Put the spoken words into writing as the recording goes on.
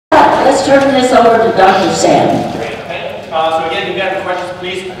let's turn this over to Dr. Sam. Great. Okay. So again, if you have any questions,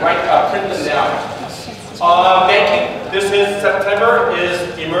 please print them down. Thank you. This is September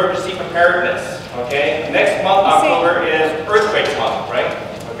is emergency preparedness. Okay. Next month, October, is earthquake month, right?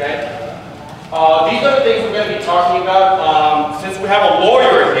 Okay. These are the things we're going to be talking about. Since we have a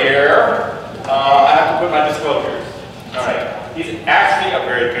lawyer here, I have to put my disclosures. All right. He's actually a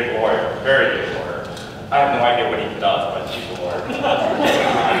very good lawyer. Very good lawyer. I have no idea what he does, but he's a lawyer.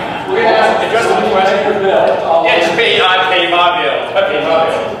 We're going to address some questions. Yes, I pay my bills. I pay my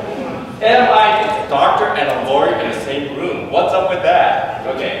bills. Am I a doctor and a lawyer in the same room? What's up with that?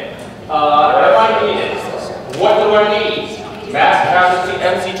 Okay. What do I need? What do I need? Mass casualty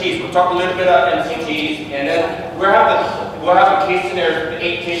MCTs. We'll talk a little bit about MCTs, and then we'll have a case scenario,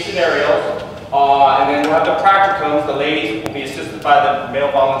 8 case scenarios, and then we'll have the practicums. The ladies will be assisted by the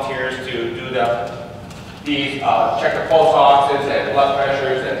male volunteers to do check the pulse oxes and blood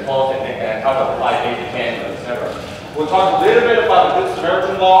pressures and pulse and how to apply basic handling, etc. We'll talk a little bit about the Good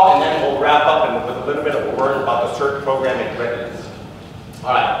Samaritan law, and then we'll wrap up with a little bit of a word about the CERT program and readiness.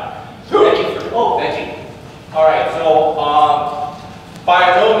 All right. Thank you. Thank you. All right. So,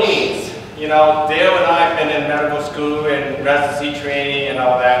 by no means, you know, Dale and I have been in medical school and residency training and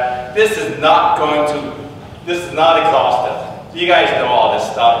all that. This is not exhaustive. You guys know all this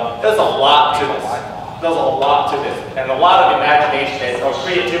stuff. There's a lot to this. There's a lot to this, and a lot of imagination or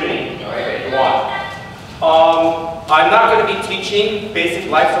creativity, right, that you want. I'm not going to be teaching basic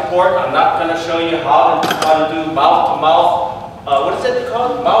life support. I'm not going to show you how to do mouth-to-mouth. What is it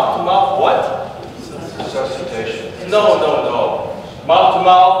called? Mouth-to-mouth what? Resuscitation. No.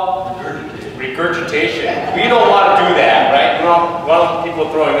 Mouth-to-mouth regurgitation. We don't want to do that, right? We don't want people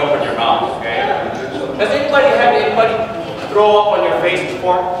throwing up in your mouth, okay? Has anybody had anybody throw up on your face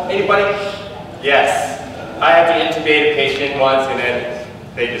before? Anybody? Yes. I had to intubate a patient once, and then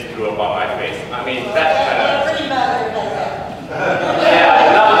they just threw up on my face. I mean, that kind of... Every mother does that.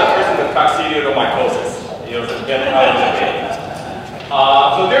 Yeah, not with the person with coccidioidomycosis. You know, so get out of the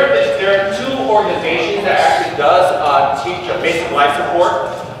so there are 2 organizations that actually does teach a basic life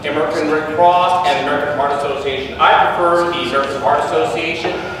support: American Red Cross and American Heart Association. I prefer the American Heart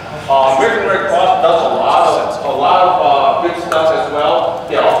Association. American Red Cross does a lot of good stuff as well.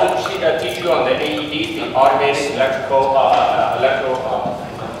 They also teach you on the AEDs, the automated electrical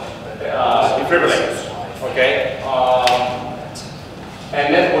defibrillators. Okay,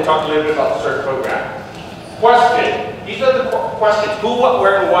 and then we'll talk a little bit about the CERT program. Question. These are the questions: who, what,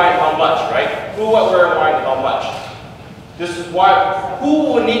 where, and why, and how much. Right? Who, what, where, and why, and how much. This is why.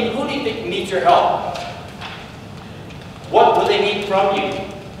 Who do you think needs your help? What do they need from you?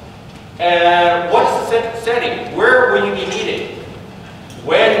 And what's the setting? Where will you be needed?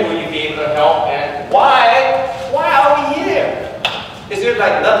 When will you be able to help? And why? Why are we here? Is there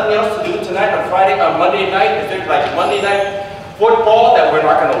like nothing else to do tonight on Monday night? Is there like Monday night football that we're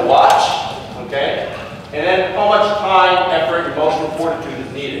not going to watch? Okay. And then how much time, effort, emotional fortitude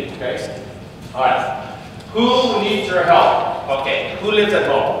is needed? Okay. All right. Who needs your help? Okay. Who lives at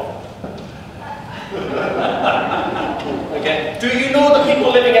home? Okay. Do you know the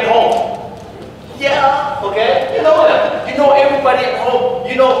people living at home? Yeah. Okay. You know them. You know everybody at home.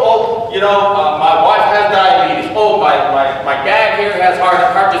 You know, my wife has diabetes. Oh, my dad here has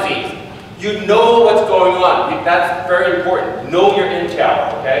heart disease. You know what's going on. That's very important. Know your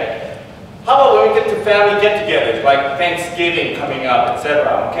intel. Okay. How about when we get to family get-togethers, like Thanksgiving coming up,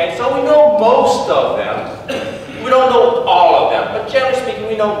 etc. Okay. So we know most of them. We don't know all of them, but generally speaking,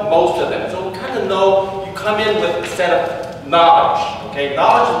 we know most of them. So we kind of know. You come in with a set of knowledge. Okay.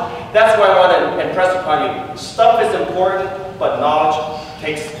 Knowledge. That's why I want to impress upon you. Stuff is important, but knowledge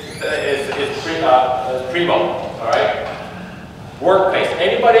is primo. All right. Workplace.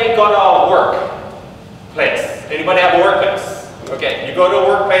 Anybody go to a workplace? Anybody have a workplace? Okay. You go to a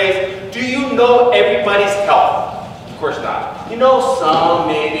workplace. Do you know everybody's health? Of course not. You know some,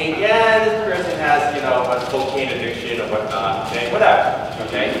 maybe. Yeah, this person has, a cocaine addiction or whatnot. Okay. Whatever.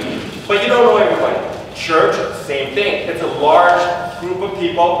 Okay. But you don't know everybody. Church, same thing. It's a large group of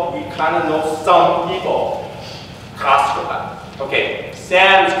people. We kind of know some people. Costco. Okay,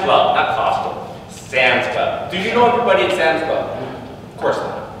 Sam's Club, not Costco. Sam's Club. Do you know everybody at Sam's Club? Of course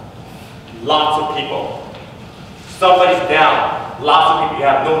not. Lots of people. Somebody's down. Lots of people. You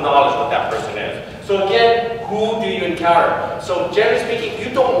have no knowledge what that person is. So again, who do you encounter? So generally speaking, if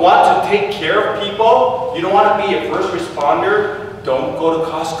you don't want to take care of people, you don't want to be a first responder, don't go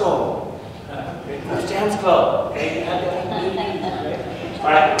to Costco. Go to Sam's Club. Okay?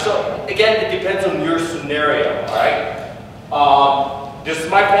 Alright, so again, it depends on your scenario. Alright? This is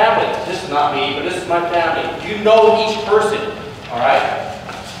my family. This is not me, but this is my family. You know each person. Alright?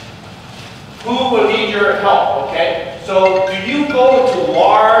 okay? So do you go to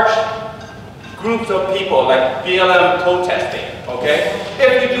large groups of people like BLM protesting, okay?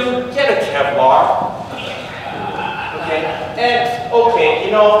 If you do, get a Kevlar, okay? And, okay,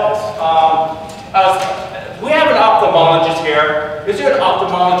 you know, we have an ophthalmologist here. Is there an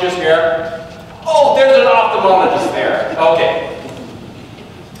ophthalmologist here? Oh, there's an ophthalmologist there. Okay.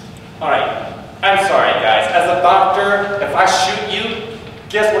 All right. I'm sorry, guys. As a doctor, if I shoot you,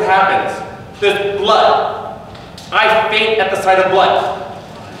 guess what happens? There's blood. I faint at the sight of blood.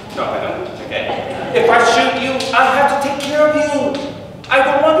 No, I don't. Okay. If I shoot you, I have to take care of you. I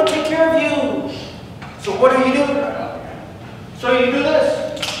don't want to take care of you. So what do? So you do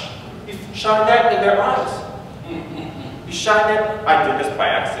this. You shine that in their eyes. You shine that. I did this by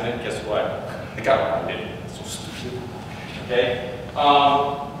accident. Guess what? I got blinded. So stupid. Okay.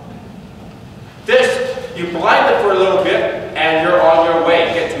 This, you blind it for a little bit, and you're on your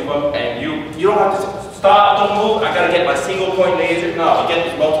way. Get to them, and you don't have to stop, don't move. I gotta get my single point laser. No, you get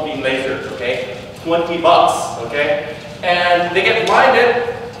these multi-beam lasers. Okay, $20. Okay, and they get blinded.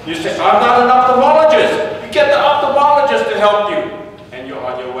 You say, I'm not an ophthalmologist. You get the ophthalmologist to help you, and you're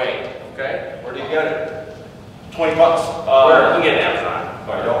on your way. Okay, Where do you get it? $20. Where? You can get it on Amazon.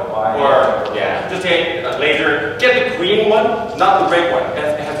 I don't buy it. Or, yeah, just take a laser. Get the green one, not the red one.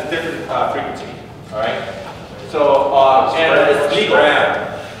 It has a different frequency. All right. So, and it's legal.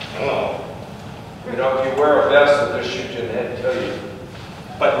 You know, if you wear a vest, they'll just shoot you in the head and kill you.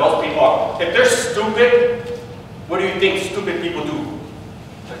 But most people, if they're stupid, what do you think stupid people do?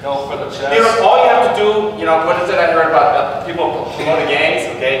 They go for the chest. You know, all you have to do, you know, what is it I heard about people promoting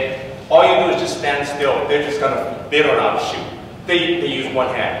gangs, okay? All you do is just stand still. They're just gonna, they don't know how to shoot. They use one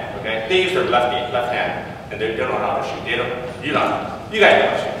hand, okay? They use their left hand, and they don't know how to shoot. They don't, you guys know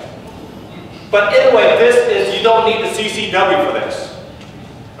how to shoot. But anyway, this is, you don't need the CCW for this,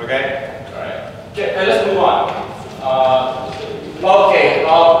 okay? All right. Okay, let's move on. Okay,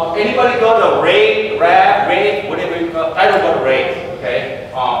 anybody go to raid, whatever you call it? I don't go to raid, okay?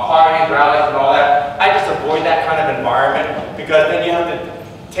 Parties, rallies, and all that. I just avoid that kind of environment because then you have to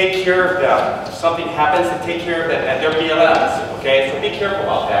take care of them. If something happens, to take care of them, and they're BLMs, okay? So be careful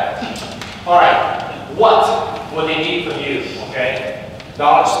about that. All right, what will they need from you, okay?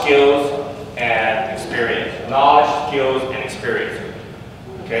 Knowledge, skills, and experience. Knowledge, skills, and experience.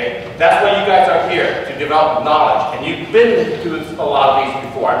 Okay? That's why you guys are here, to develop knowledge. And you've been to a lot of these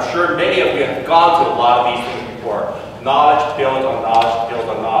before. I'm sure many of you have gone to a lot of these things before. Knowledge builds on knowledge, builds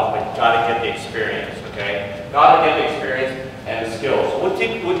on knowledge, but you gotta get the experience, okay? Gotta get the experience and the skills. So we'll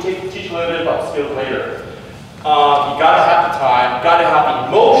teach a little bit about skills later. You gotta have the time, gotta have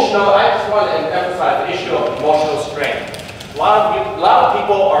emotional, I just want to emphasize the issue of emotional strength. A lot of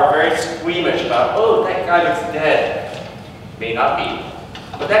people are very squeamish about, oh, that guy looks dead. May not be.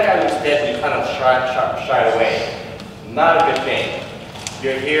 But that guy looks dead and you kind of shy away. Not a good thing.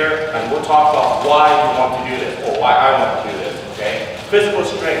 You're here and we'll talk about why you want to do this or why I want to do this, okay? Physical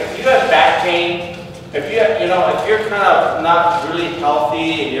strength. If you have back pain, if you're kind of not really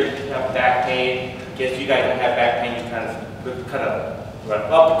healthy and you have back pain, I guess you guys don't have back pain, you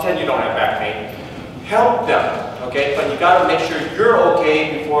pretend you don't have back pain. Help them, okay? But you gotta make sure you're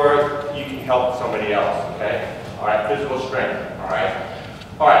okay before you can help somebody else, okay? All right, physical strength, all right?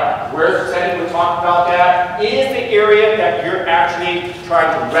 All right, where's the setting? We'll talk about that. Is the area that you're actually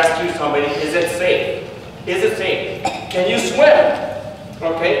trying to rescue somebody, is it safe? Is it safe? Can you swim?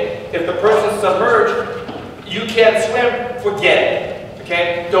 Okay, if the person's submerged, you can't swim, forget it,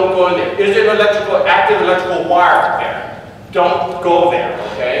 okay? Don't go in there. Is there an active electrical wire there? Don't go there,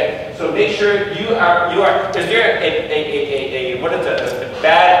 okay? So make sure is there a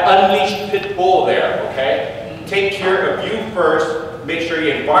bad unleashed pit bull there, okay? Take care of you first. Make sure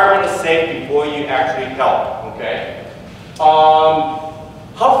your environment is safe before you actually help, okay? How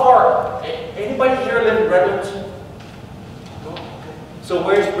far, anybody here live in Redlands? No? Okay. So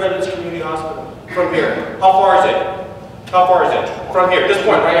where's Redlands Community Hospital? From here. How far is it? How far is it? From here, this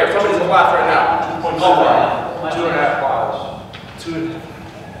point right here. Somebody's in class right now. How far? 2.5 miles. 2.5.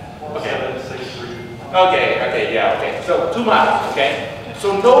 Okay. Okay, yeah, okay. So 2 miles, okay?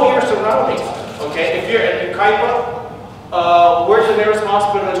 So know your surroundings, okay? If you're at Ukaipa, where's the nearest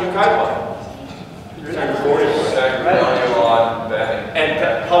hospital in Ukaipa? And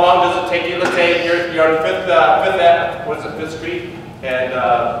how long does it take you? Let's say you're on Fifth Street and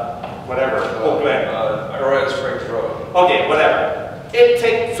whatever, Oak Glen. Arroyo Springs Road. Okay, whatever.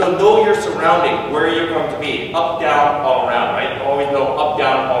 So know your surrounding, where you're going to be. Up, down, all around, right? You always know up,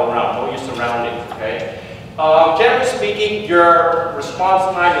 down, all around. Know your surroundings, okay? Generally speaking, your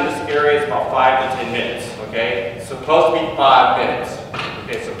response time in this area is about 5 to 10 minutes, okay? It's supposed to be 5 minutes.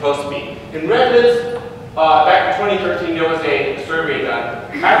 Okay, it's supposed to be. In Redlands, back in 2013, there was a survey done.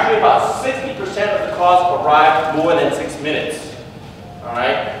 Actually, about 60% of the calls arrived more than 6 minutes. All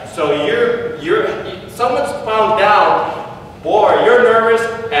right. So someone's found down, boy, you're nervous,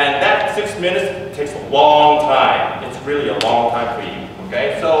 and that 6 minutes takes a long time. It's really a long time for you.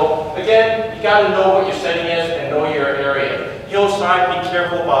 Okay. So again, you got to know what your setting is and know your area. Hillside, be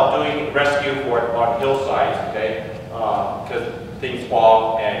careful about doing rescue on hillsides. Okay. Because things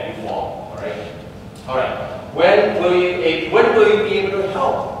fall and you fall. All right. All right. When will you be able to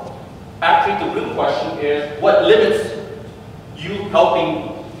help? Actually, the real question is, what limits you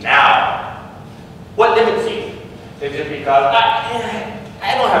helping now? What limits you? Is it because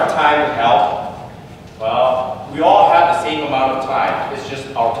I don't have time to help? Well, we all have the same amount of time. It's just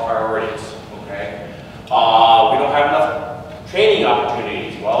our priorities. Okay. We don't have enough training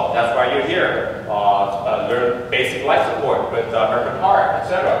opportunities. Well, that's why you're here. Learn basic life support with urban heart,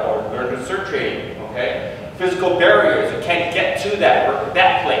 etc., or learn to search training. Okay. Physical barriers, you can't get to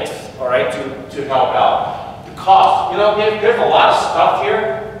that place, all right, to help out. The cost, you know, there's a lot of stuff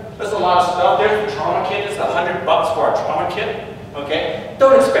here. There's a lot of stuff. There's a trauma kit. It's $100 for a trauma kit. Okay.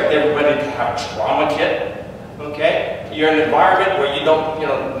 Don't expect everybody to have a trauma kit. Okay. You're in an environment where you don't,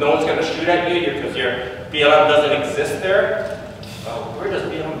 no one's going to shoot at you because your BLM doesn't exist there. Well, where does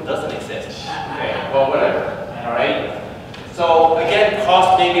BLM doesn't exist? Okay. Well, whatever. All right. So again,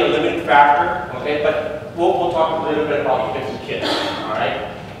 cost may be a limiting factor. Okay, but we'll talk a little bit about fixing kids, all right?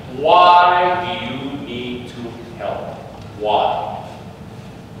 Why do you need to help? Why?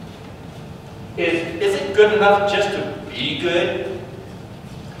 Is it good enough just to be good?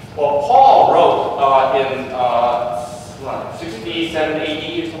 Well, Paul wrote in 60, 70 AD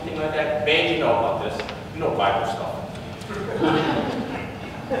or something like that. Man, you know about this. You know Bible stuff.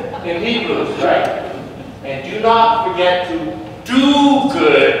 In Hebrews, right? And do not forget to do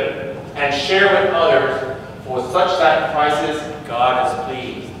good and share with others, for such sacrifices God is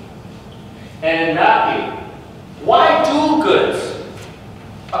pleased. And in Matthew, why do goods?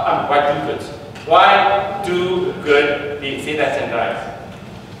 Why do goods? Why do good? See that sentence.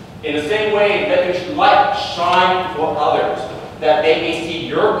 In the same way, let your light shine for others, that they may see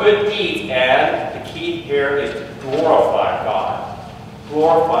your good deeds, and the key here is to glorify God.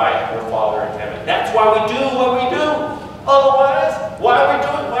 Glorify your Father in heaven. That's why we do what we do. Otherwise, why are we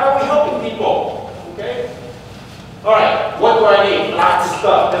doing? Why are we helping people? Okay. All right. What do I need? Lots of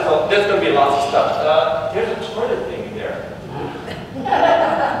stuff. There's going to be lots of stuff. There's a toilet thing there.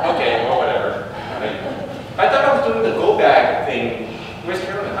 Okay. Well, whatever. Right. I thought I was doing the go bag thing. Where's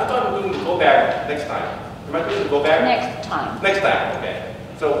Carolyn? I thought I was doing the go bag next time. Am I doing the go bag? Next time. Next time. Okay.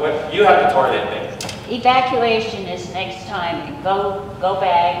 So what? You have the toilet thing. Evacuation is next time. Go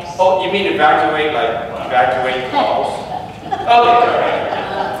bags. Oh, you mean evacuate, like evacuate calls? Okay,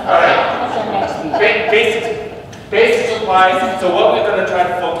 all right. So next week. Basic supplies. So what we're going to try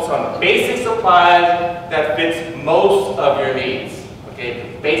to focus on, basic supplies that fits most of your needs.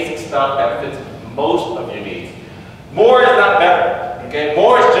 Okay, basic stuff that fits most of your needs. More is not better. Okay,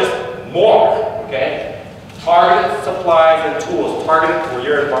 more is just more. Okay. Targeted supplies and tools, targeted for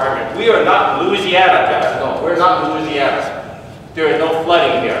your environment. We are not Louisiana, guys. No, we're not Louisiana. There is no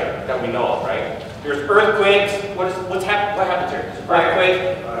flooding here that we know of, right? There's earthquakes. What happens here?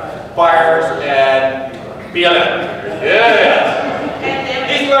 Earthquakes, fires, and BLM. Yeah.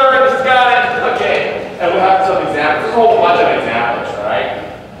 He's learned, he's got it. Okay. And we'll have some examples. There's a whole bunch of examples, all right?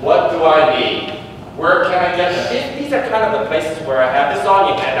 What do I need? Where can I get them? These are kind of the places where I have. This is on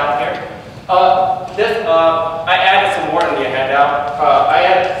your handout here. I added some more in the handout. I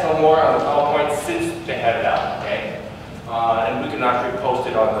added some more on the PowerPoint since the handout, okay? And we can actually post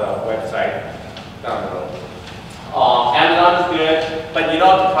it on the website down the road. Amazon is good, but you know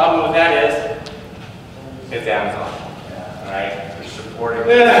what the problem with that is? It's Amazon, all right? You're supporting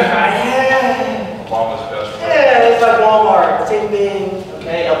Yeah. Obama's best friend. Yeah, it's like Walmart, same thing,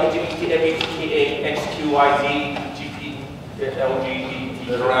 okay? LGBT, XQYZ, GP, LGBT.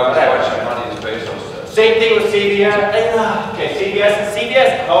 They don't have as much money as Bezos does. Same thing with CVS. Okay,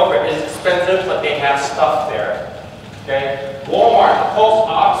 CVS, however, is expensive, but they have stuff there. Okay, Walmart, the post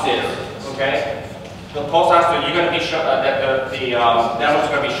office. Okay, the post office. You're going to be showing the demo's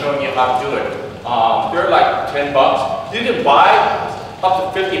going to be showing you how to do it. They're like $10. You can buy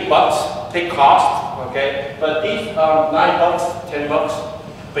up to $50. They cost. Okay, but these $9, $10.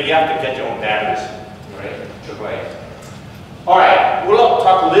 But you have to get your own batteries. Right, AAA. All right, we'll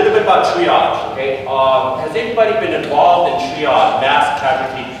talk a little bit about triage, okay? Has anybody been involved in triage, mass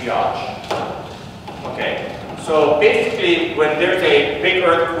casualty triage? Okay, so So basically, when there's a big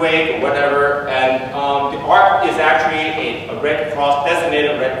earthquake or whatever, and the ARK is actually a Red Cross,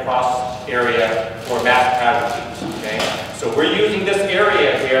 designated Red Cross area for mass casualties, okay? So we're using this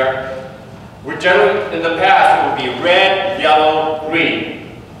area here. We're generally, in the past, it would be red, yellow,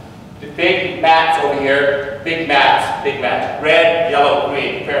 green. The big mats over here, big mats, red, yellow,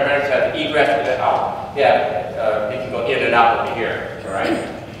 green. Paramedics have egress and out. Yeah, they can go in and out over here, all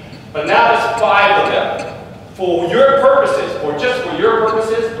right? But now there's 5 of them. For your purposes, or just for your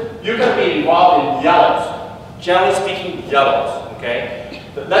purposes, you're going to be involved in yellows. Generally speaking, yellows, okay?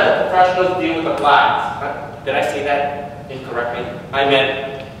 But let the professionals deal with the blacks. Did I say that incorrectly? I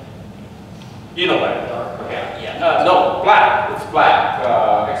meant, you know what? Okay. Yeah. No, black. It's black.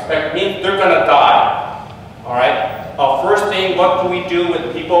 Expect means they're going to die. All right? First thing, what do we do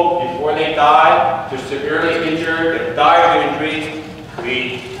with people before they die? They're severely injured, they've died of injuries.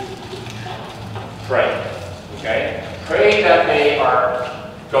 We pray. Okay? Pray that they are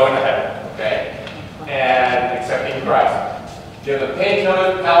going to heaven, okay? And accepting Christ. Give them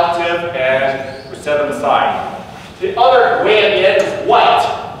painkillers, palliative, and we set them aside. The other way at the end is white.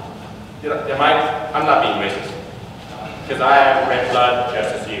 You know, I'm not being racist. Because I have red blood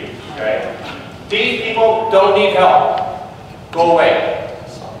just as you, okay? These people don't need help. Go away.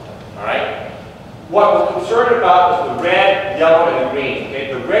 Alright? What we're concerned about is the red, yellow, and the green.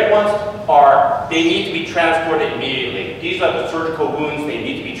 Okay? The red ones they need to be transported immediately. These are the surgical wounds, they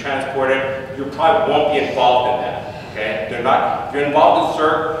need to be transported. You probably won't be involved in that. Okay? They're not, if you're involved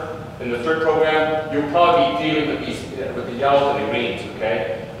in the CERT program, you'll probably be dealing with the yellows and the greens,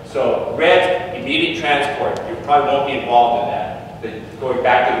 okay? So red, immediate transport, you probably won't be involved in that. Going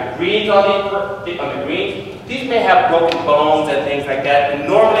back to the greens on the greens, these may have broken bones and things like that, and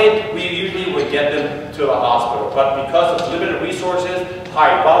normally we usually would get them to the hospital, but because of limited resources,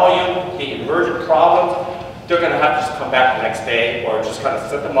 high volume, the emergent problems, they're going to have to just come back the next day or just kind of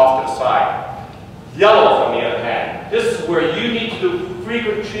set them off to the side. Yellows, on the other hand, this is where you need to do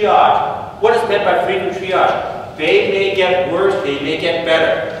frequent triage. What is meant by frequent triage? They may get worse, they may get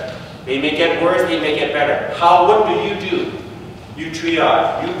better. They may get worse, they may get better. What do? You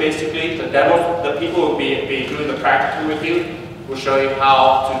triage. You basically, the people who will be doing the practical with you will show you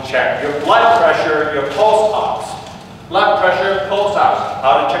how to check your blood pressure, your pulse ox. Blood pressure, pulse ox.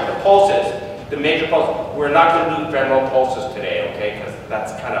 How to check the pulses, the major pulses. We're not going to do femoral pulses today, okay? Because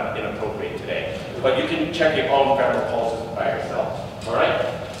that's kind of inappropriate today. But you can check your own femoral pulses by yourself. All right?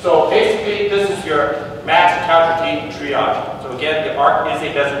 So basically, this is your mass casualty triage. So again, the ARK is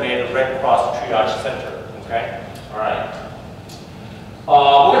a designated Red Cross triage center. Okay? All right.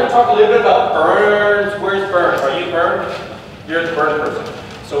 We're going to talk a little bit about burns. Where's burns? Are you burned? You're the burn person.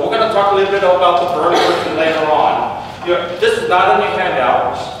 So we're going to talk a little bit about the burn person later on. This is not on your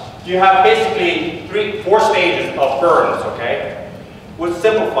handout. You have basically 4 stages of burns, okay? We'll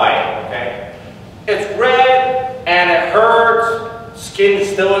simplify it, okay? It's red and it hurts, skin is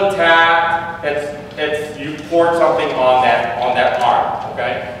still intact. You poured something on that arm,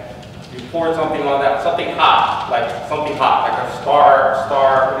 okay? You poured something on that, something hot, like a Star,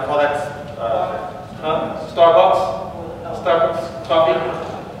 what do you call that? Starbucks coffee?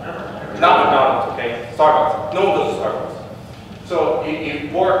 Not McDonald's, okay? Starbucks. No one goes to Starbucks. So you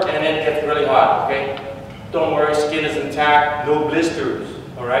pour it and then it gets really hot, okay? Don't worry, skin is intact, no blisters,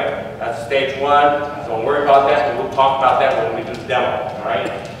 all right? That's stage 1. Don't worry about that, and we'll talk about that when we do the demo, all right?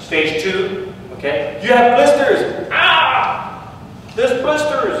 Stage 2, okay? You have blisters. Ah! There's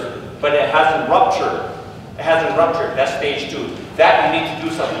blisters, but it hasn't ruptured. It hasn't ruptured. That's stage 2. That you need to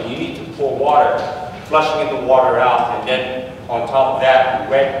do something. You need to pour water, flushing the water out, and then on top of that,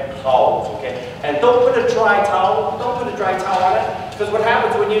 wet towels, okay? And don't put a dry towel. Don't put a dry towel on it, because what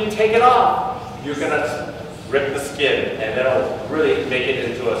happens when you take it off? You're gonna rip the skin, and that'll really make it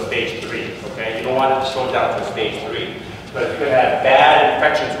into a stage 3, okay? You don't want it to go down to a stage 3, but you're gonna have bad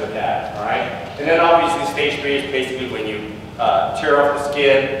infections with that, all right? And then obviously stage 3 is basically when you tear off the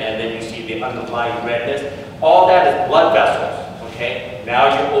skin, and then you see the underlying redness. All that is blood vessels, okay? Now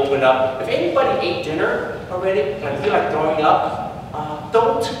you open up. If anybody ate dinner already and feel like throwing up,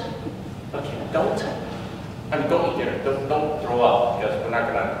 don't. Okay, don't. Don't eat dinner. Don't throw up, because we're not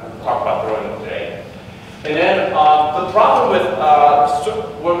gonna talk about throwing up today. And then the problem with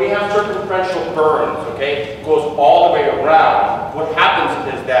when we have circumferential burns, okay, it goes all the way around. What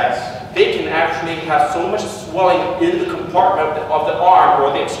happens is that they can actually have so much swelling in the compartment of the arm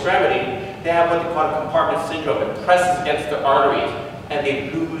or the extremity. They have what they call a compartment syndrome. It presses against the arteries, and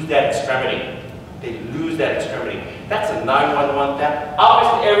they lose that extremity. They lose that extremity. That's a 911. That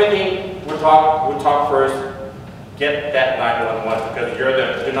obviously everything we'll talk first. Get that 911 because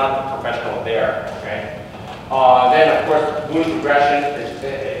you're not the professional there. Okay. Then, of course, wound progression,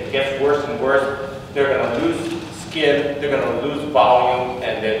 it gets worse and worse. They're going to lose skin, they're going to lose volume,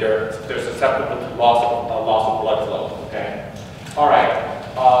 and then they're susceptible to loss of blood flow. Okay. All right.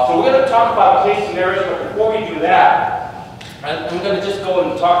 So we're going to talk about case scenarios, but before we do that, I'm going to just go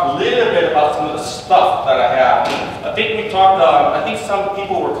and talk a little bit about some of the stuff that I have. I think we talked. I think some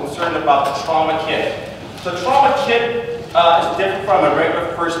people were concerned about the trauma kit. The trauma kit is different from a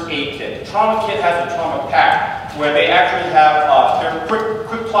regular first aid kit. The trauma kit has a trauma pack where they actually have their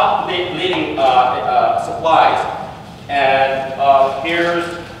quick plot bleeding supplies. And here's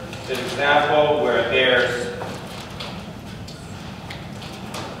an example where there's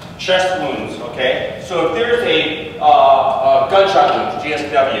chest wounds, okay? So if there's a gunshot wound,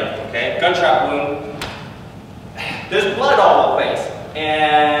 GSW, okay? Gunshot wound, there's blood all over the place.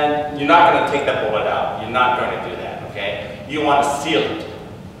 And you're not going to take that bullet out. You're not going to do that, okay? You want to seal it,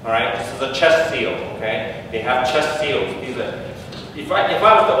 all right? This is a chest seal, okay? They have chest seals. These are, if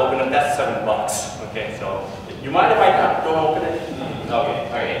I was to open them, that's $7, okay? So, you mind if I don't open it? Okay,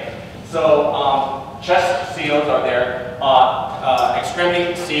 all right. So, chest seals are there.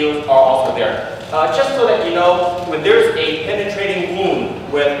 Extremity seals are also there. Just so that you know, when there's a penetrating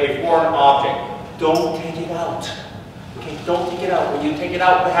wound with a foreign object, don't take it out. Okay, don't take it out. When you take it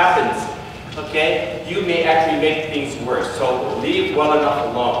out, what happens? Okay, you may actually make things worse. So leave well enough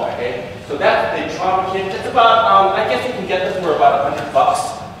alone. Okay, so that's the trauma kit. It's about, I guess you can get this for about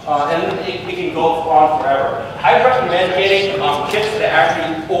 $100. And it can go on forever. I recommend getting kits that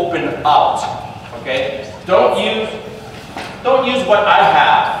actually open out. Okay, don't use what I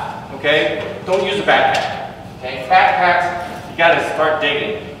have. Okay, don't use a backpack. Okay, backpacks, you got to start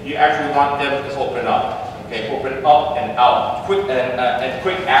digging. You actually want them to open up. Okay, open up and out, quick and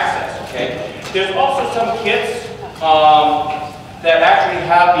quick access. Okay, there's also some kits that actually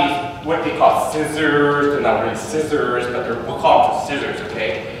have these what they call scissors. They're not really scissors, but we'll call them scissors.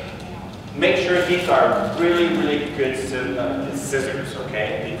 Okay, make sure these are really, really good scissors.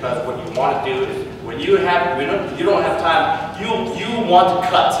 Okay, because what you want to do is when you don't have time, you want to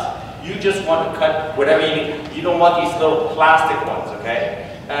cut. You just want to cut whatever you need. You don't want these little plastic ones. Okay.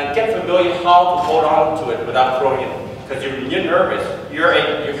 And get familiar how to hold on to it without throwing it. Because you're nervous, you're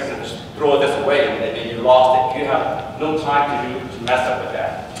going to just throw this away and then you lost it. You have no time to mess up with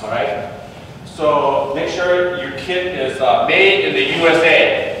that. All right? So make sure your kit is made in the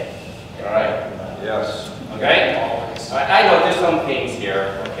USA. All right? Yes. Okay? I know there's some things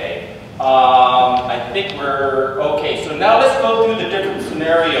here. Okay. I think we're okay. So now let's go through the different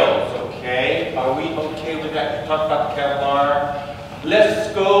scenarios. Okay? Are we okay with that? We talked about the Kevlar.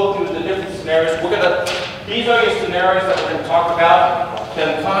 Let's go through the different scenarios. These are your scenarios that we're going to talk about.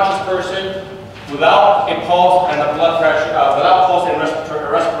 The unconscious person without a pulse and a blood pressure, without pulse and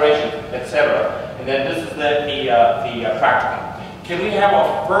respiration, etc. And then this is the practical. Can we have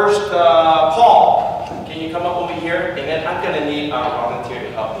our first Paul? Can you come up over here? And then I'm going to need our volunteer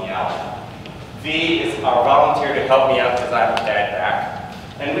to help me out. V is our volunteer to help me out because I have a bad back.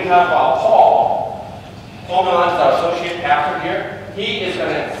 And we have Paul. Paul Milan is our associate pastor here. He is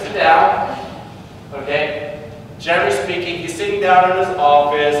going to sit down, okay? Generally speaking, he's sitting down in his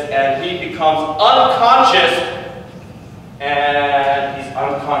office and he becomes unconscious. And he's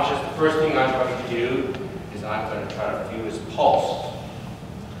unconscious. The first thing I'm going to do is I'm going to try to feel his pulse.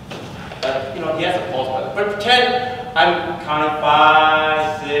 You know, he has a pulse, but pretend I'm counting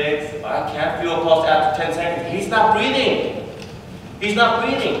 5, 6. I can't feel a pulse after 10 seconds. He's not breathing. He's not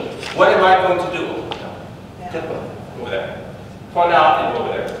breathing. What am I going to do? Over there. Point out and over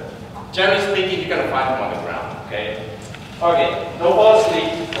there. Generally speaking, you're going to find him on the ground, okay? Okay, don't fall asleep.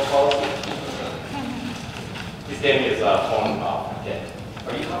 Don't fall asleep. His name is phone off. Okay.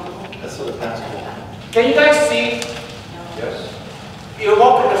 Are you comfortable? That's what the pastor will. Can you guys see? Yes. You're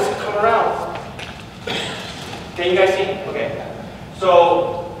welcome to come around. Can you guys see? Okay.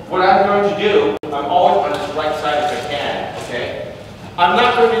 So, what I'm going to do, I'm always on this right side if I can, okay? I'm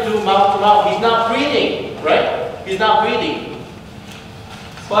not going to do mouth to mouth. He's not breathing, right? He's not breathing.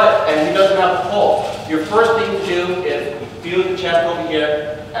 And he doesn't have a pulse. Your first thing to do is feel the chest over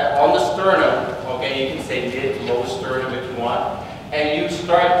here on the sternum. Okay, you can say mid to low sternum if you want. And you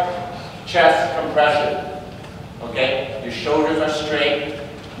start chest compression. Okay, your shoulders are straight.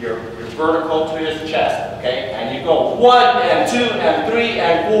 You're vertical to his chest. Okay, and you go 1 and 2 and 3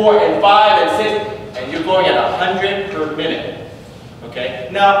 and 4 and 5 and 6, and you're going at 100 per minute. Okay.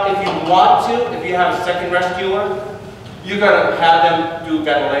 Now, if you want to, if you have a second rescuer, you're going to have them do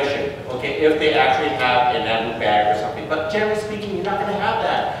ventilation, okay, if they actually have an ambu bag or something. But generally speaking, you're not going to have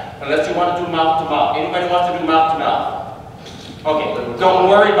that unless you want to do mouth to mouth. Anybody wants to do mouth to mouth? Okay, don't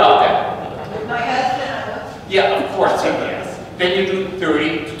worry about that. My husband, Yeah, of course, yes. Then you do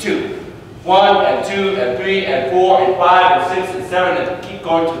 30 to 2. 1 and 2 and 3 and 4 and 5 and 6 and 7 and keep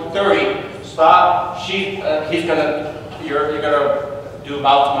going to 30. Stop. You're gonna do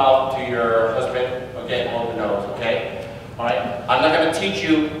mouth to mouth to your husband. Okay, hold the nose. Okay. All right. I'm not gonna teach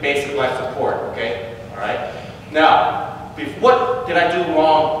you basic life support. Okay. All right. Now, what did I do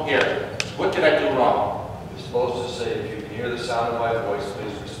wrong here? What did I do wrong? You're supposed to say, if you can hear the sound of my voice,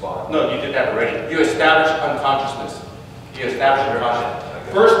 please respond. No, you did that already. You established unconsciousness. You established unconsciousness.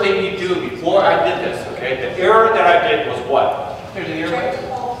 First thing you do before I did this, okay, the error that I did was what? Here's the error.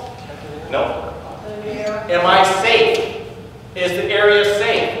 No. Am I safe? Is the area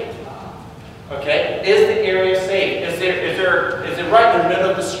safe? Okay. Is the area safe? Is it right in the middle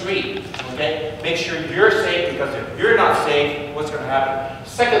of the street? Okay. Make sure you're safe, because if you're not safe, what's going to happen?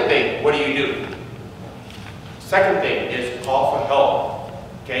 Second thing, what do? Second thing is call for help.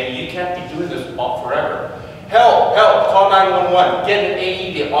 Okay. You can't be doing this forever. Help! Help! Call 911. Get an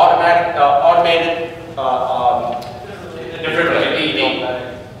AED, the automated defibrillator, AED,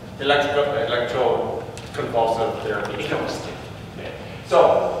 electroconvulsive therapy. Okay. So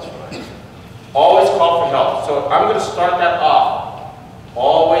always call for help. So I'm going to start that off.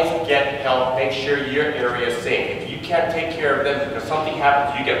 Always get help. Make sure your area is safe. If you can't take care of them because something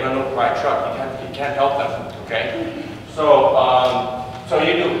happens, you get run over by a truck. You can't help them. Okay. So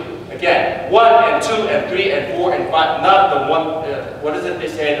you do. Again, 1 and 2 and 3 and 4 and 5, not the one, what is it they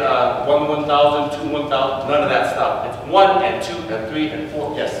said, 1, 1,000, 2, 1,000, none of that stuff. It's 1 and 2 and 3 and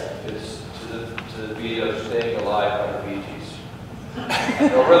 4, yes. It's to be staying alive under BGs.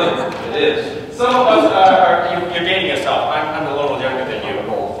 No, really, it is. Some of us you're dating yourself. I'm a little younger than you. I'm an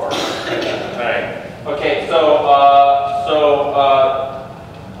old fart. Alright. Okay,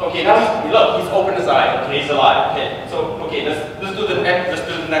 okay, now look, he's opened his eye. Okay, he's alive. Okay, so okay, let's do the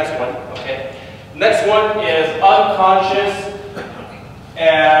next one. Okay, next one is unconscious,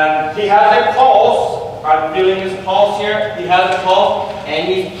 and he has a pulse. I'm feeling his pulse here. He has a pulse, and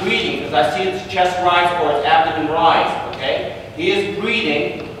he's breathing because I see his chest rise or his abdomen rise. Okay, he is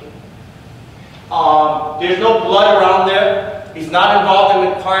breathing. There's no blood around there. He's not involved in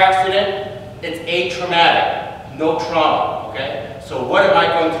a car accident. It's atraumatic, no trauma. Okay. So what am I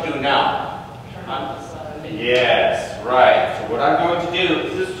going to do now? Yes, right. So what I'm going to do,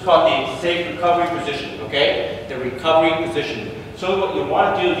 this is called the safe recovery position, okay? The recovery position. So what you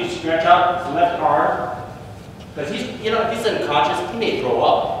want to do is you stretch out his left arm, because he's unconscious, he may throw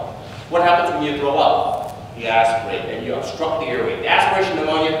up. What happens when you throw up? You aspirate and you obstruct the airway. The aspiration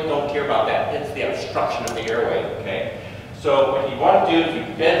pneumonia, don't care about that. It's the obstruction of the airway, okay? So what you want to do is you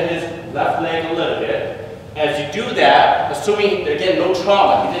bend his left leg a little bit. As you do that, assuming, again, no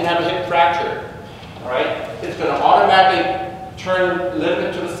trauma, he didn't have a hip fracture, all right, it's going to automatically turn a little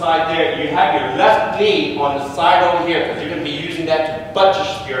bit to the side there. You have your left knee on the side over here, because you're going to be using that to buttress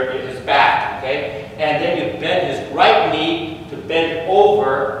his back, okay? And then you bend his right knee to bend it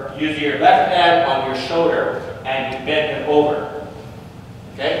over, use your left hand on your shoulder, and you bend him over,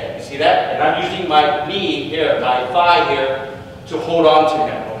 okay? You see that? And I'm using my knee here, my thigh here, to hold on to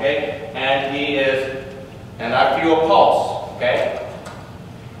him, okay? And he is... And I feel a pulse, okay?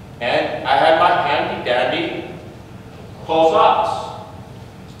 And I have my handy dandy pulse ox.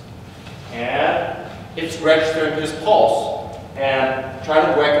 And it's registering his pulse. And try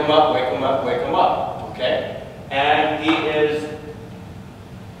to wake him up, wake him up, wake him up, okay? And he is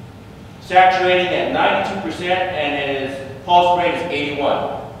saturating at 92% and his pulse rate is 81,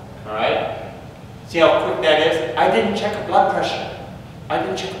 all right? See how quick that is? I didn't check the blood pressure. I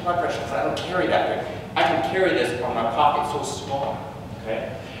didn't check the blood pressure because I don't carry that big. I can carry this on my pocket, so small.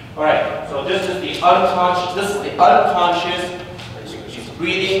 Okay. All right. So this is the unconscious. He's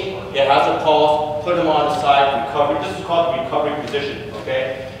breathing. He has a pulse. Put him on the side. Recovery. This is called the recovery position. Okay.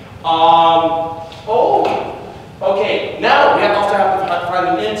 Okay. Now we also have to find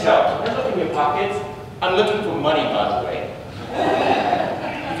an intel. You're looking in your pockets. I'm looking for money, by the way.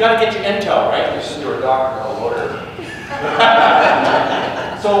 You got to get your intel, right? You're a doctor, not a lawyer.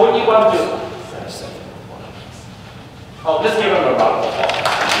 So what do you want to do? Oh, let's give him a round of applause.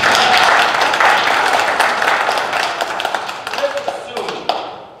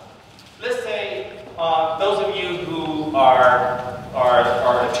 Let's say, those of you who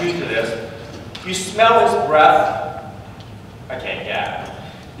are attuned to this, you smell his breath. Okay, yeah.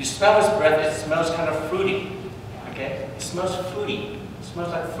 You smell his breath, it smells kind of fruity. Okay? It smells fruity. It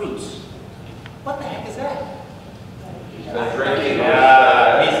smells like fruits. What the heck is that? He's been drinking.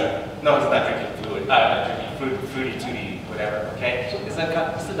 No, he's not drinking fluid. Not drinking fruity, tooty, whatever, okay? It's a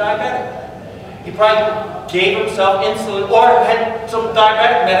diabetic. He probably gave himself insulin or had some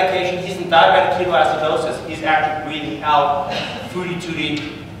diabetic medication. He's in diabetic ketoacidosis. He's actually breathing out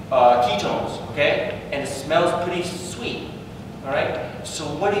fruity-tooty ketones, okay? And it smells pretty sweet, all right? So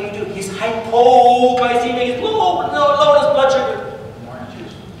what do? He's hypoglycemic. He's low in his blood sugar. Orange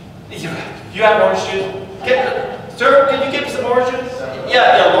juice. You have orange juice? Sir, can you give me some orange juice?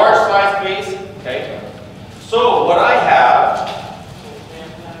 Yeah, large size, please. Okay. So what I have,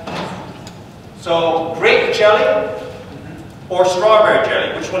 so grape jelly or strawberry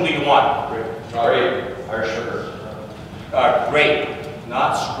jelly, which one do you want? Grape. Higher sugar. Grape,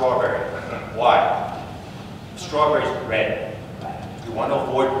 not strawberry. Why? Strawberry is red. You want to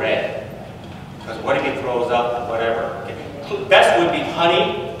avoid red. Because what if it throws up, whatever. Okay. Best would be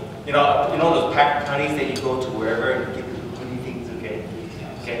honey. You know those packed honeys that you go to wherever and get the honey things, okay?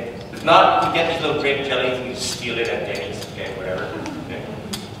 Okay. If not, you get these little grape jellies and you steal it at Denny's, okay, whatever. Okay.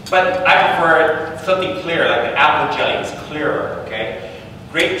 But I prefer something clear, like the apple jelly. It's clearer, okay?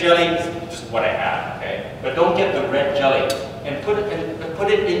 Grape jelly is just what I have, okay? But don't get the red jelly. And put it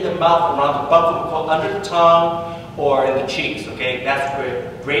in the mouth, around the buccal, under the tongue, or in the cheeks, okay? That's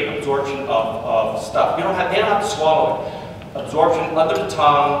great absorption of stuff. They don't have to swallow it. Absorption under the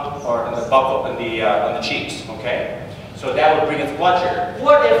tongue or in the buccal, on the cheeks, okay? So that would bring his blood sugar.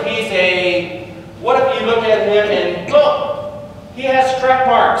 What if you look at him and look, he has track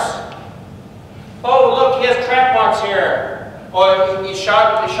marks. Oh, look, he has track marks here. Or he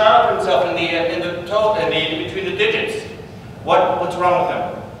shot up himself in the toe, between the digits. What's wrong with him?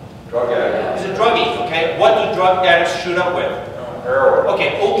 Drug addict. He's a druggie, okay? What do drug addicts shoot up with? Heroin.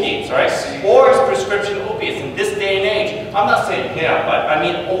 Okay, opiates, right? Or his prescription opiates in this day and age. I'm not saying him, but I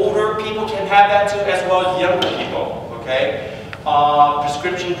mean older people can have that too, as well as younger people, okay?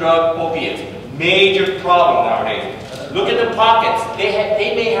 Prescription drug opiates, major problem nowadays. Look at the pockets.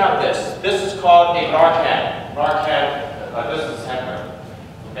 They may have this. This is called a Narcan. This is heparin,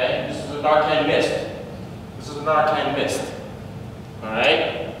 okay? This is a Narcan mist. This is a Narcan mist, all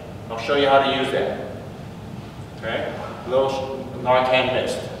right? I'll show you how to use that, okay? Little Narcan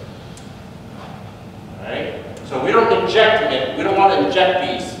mist. Alright? So we don't inject it. We don't want to inject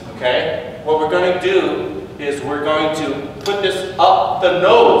these. Okay? What we're going to do is we're going to put this up the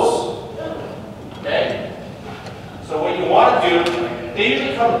nose. Okay? So what you want to do, they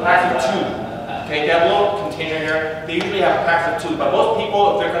usually come in packs of 2. Okay, they have a little container here. They usually have packs of 2, but most people,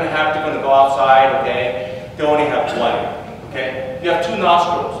 if they're going to go outside, okay, they only have 1. Okay? You have 2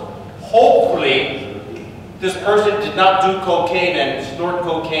 nostrils. Hopefully, this person did not do cocaine and snort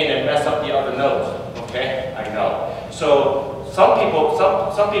cocaine and mess up the other nose. Okay, I know. So some people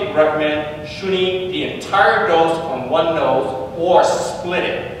recommend shooting the entire dose on one nose or split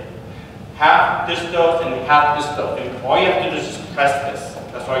it. Half this dose and half this dose. And all you have to do is just press this.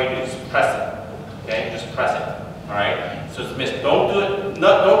 That's all you do, is press it. Okay, just press it. All right. So it's missed. Don't do it.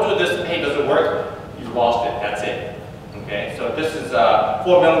 Don't do this. Hey, does it work? You've lost it. That's it. Okay. So this is 4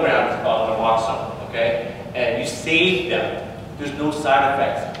 milligrams of naloxone. Okay. And you save them. There's no side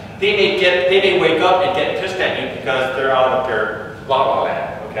effects. They may wake up and get pissed at you because they're out of their blah blah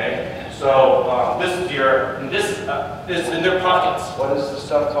land. Okay, so this is in their pockets. What is this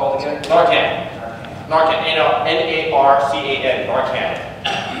stuff called again? Narcan. Narcan. N-A-R-C-A-N. Narcan.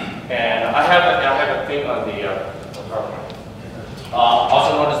 And I have a thing on the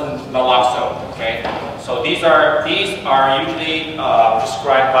also known as naloxone. Okay, so these are usually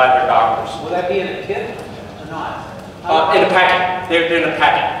prescribed by their doctors. Will that be in a kit or not? In a packet. They're in a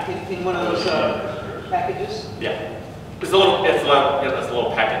packet. In one of those packages? Yeah. It's a little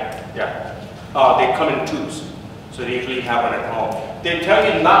packet. Yeah. They come in tubes, so they usually have one at home. They tell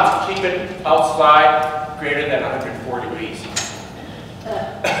you not to keep it outside greater than 104 degrees.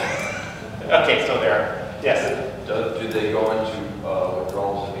 Okay, so there. Yes. Do they go into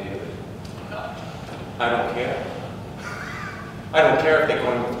withdrawals immediately? No. I don't care. I don't care if they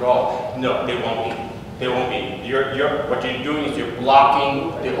go into withdrawal. No, they won't be. They won't be. What you're doing is you're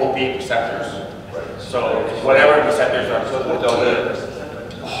blocking the opiate receptors. Right. So whatever receptors are, So they'll live.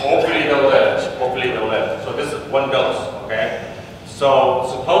 hopefully they'll live. Hopefully they'll live. So this is 1 dose, okay? So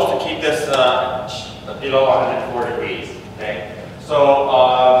supposed to keep this below 104 degrees, okay? So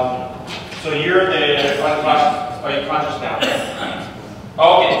so you're the unconscious. Are you conscious now?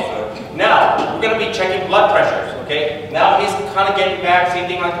 Okay. So now we're going to be checking blood pressures, okay? Now he's kind of getting back, same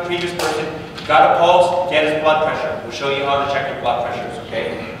thing like the previous person. Got a pulse, get his blood pressure. We'll show you how to check your blood pressures,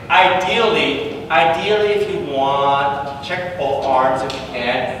 okay? Ideally, if you want, check both arms if you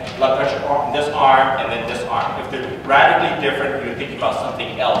can. Blood pressure on this arm and then this arm. If they're radically different, you're thinking about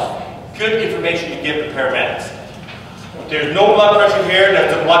something else. Good information to give the paramedics. there's no blood pressure here,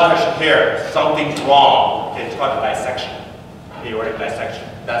 there's a blood pressure here. Something's wrong. Okay, it's called a dissection. Aortic dissection.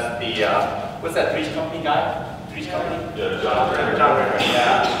 That's the, what's that Three's Company guy? Three's Company? Yeah, John Ritter.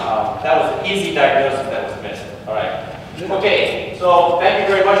 Yeah. That was an easy diagnosis that was missed. All right. Okay, so thank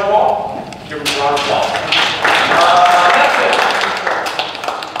you very much, Wong. Give him a round of applause. That's it.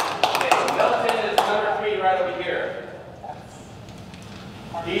 Okay, Melton is number 3 right over here.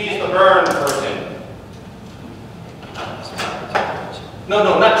 He's the burn person. No,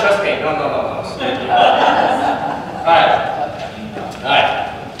 not chest pain. No. Alright.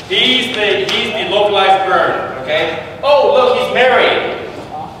 He's the localized burn, okay? Oh, look, he's married.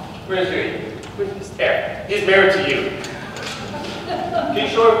 Where is he? There. He's married to you. Can you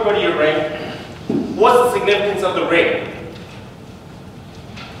show everybody your ring? What's the significance of the ring?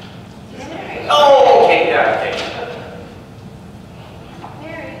 Oh, okay, yeah, okay.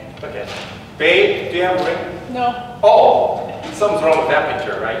 Okay. Babe, do you have a ring? No. Oh, something's wrong with that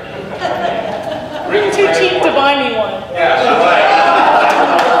picture, right? Ring is Too very cheap to important. buy me one. Yeah, right.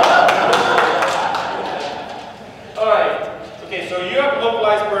 All right. Okay, so you have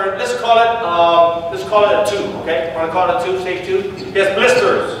localized burn. Let's call it a 2. Okay, want to call it a 2, stage 2. He has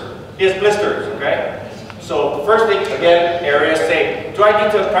blisters. Okay. So first thing again, area safe. Do I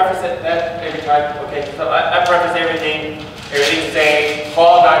need to preface that every time? Okay, so I preface everything. Everything's safe.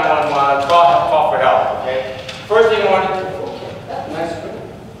 Call 911. Call for help. Okay. First thing I want to do. Nice.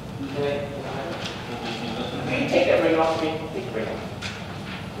 Okay. Can you take that ring off me? Take the ring off.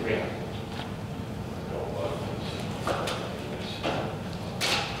 The ring.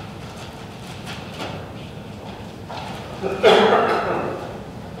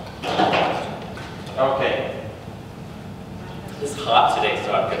 Okay. It's hot today, so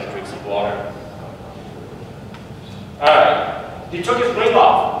I'm going to drink some water. Alright. He took his ring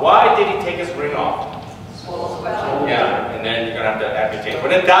off. Why did he take his ring off? Yeah, and then you're going to have to amputate.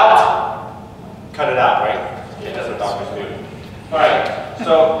 When in doubt, cut it out, right? Yeah, that's what doctors do. Alright,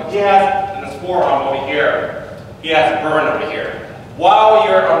 so he has in his forearm over here, he has a burn over here. While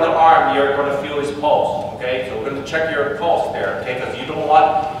you're on the arm, you're going to feel his pulse, okay? So we're going to check your pulse there, okay? Because you don't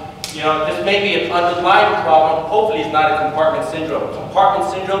want, this may be an underlying problem. Hopefully it's not a compartment syndrome. Compartment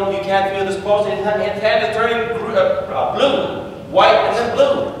syndrome, you can't feel this pulse. His hand is turning blue, white, and then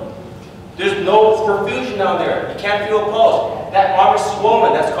blue. There's no perfusion down there. You can't feel a pulse. That arm is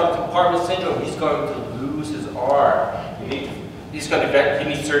swollen. That's called compartment syndrome. He's going to lose his arm. He needs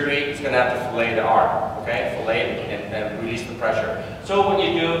surgery. He's going to have to fillet the arm, okay? Fillet and release the pressure. So what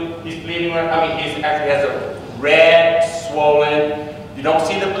you do, he's bleeding. He actually has a red, swollen. You don't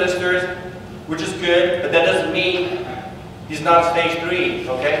see the blisters, which is good, but that doesn't mean he's not stage 3,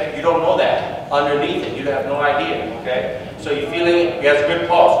 okay? You don't know that. Underneath it, you have no idea, okay? So you're feeling he has a good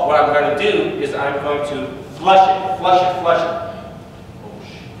pulse. What I'm going to do is I'm going to flush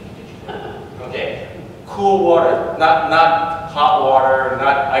it. Okay. Cool water, not hot water,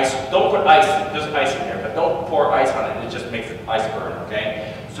 not ice. Don't put ice. There's ice in there, but don't pour ice on it. It just makes it ice burn,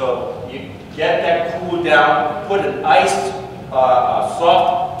 okay? So you get that cool down, put an iced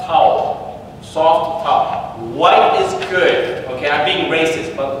soft towel. White is good, okay? I'm being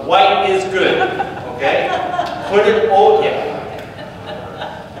racist, but white is good, okay? Put it over here.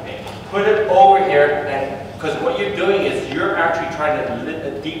 Okay. Put it over here, and because what you're doing is you're actually trying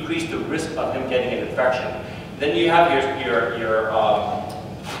to decrease the risk of him getting an infection. Then you have your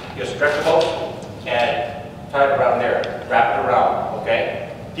stretchables and tie it around there, wrap it around, okay?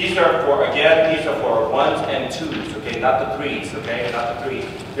 These are for 1s and 2s, okay, not the 3s, okay, not the 3s.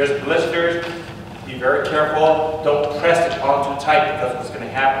 There's blisters. Be very careful. Don't press it on too tight, because what's going to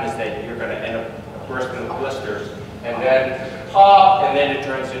happen is that you're going to end up bursting the blisters, and then pop, and then it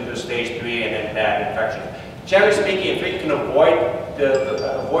turns into stage 3 and then bad infection. Generally speaking, if you can avoid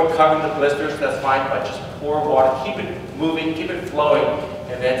covering the blisters, that's fine, but just pour water, keep it moving, keep it flowing,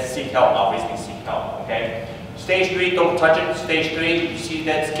 and then seek help. Obviously, seek help. Okay. Stage 3, don't touch it. Stage 3, you see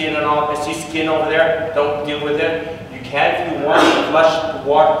that skin and all. I see skin over there. Don't deal with it. You can, if you want, flush the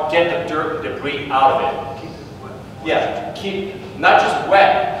water, get the dirt, debris out of it. Yeah, keep not just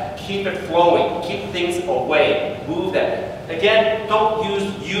wet. Keep it flowing. Keep things away. Move that. Again, don't use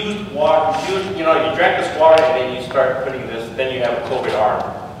used water. You drank this water and then you start putting this. Then you have a COVID arm.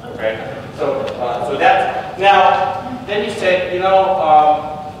 Okay. So that's now. Then you said,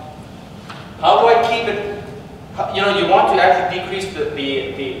 how do I keep it? You want to actually decrease the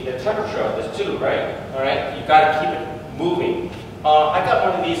temperature of this too, right? All right, you got to keep it moving. I got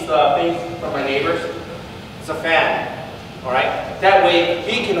one of these things from my neighbors. It's a fan. All right, that way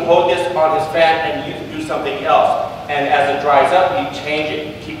he can hold this on his fan and you can do something else. And as it dries up, you change it.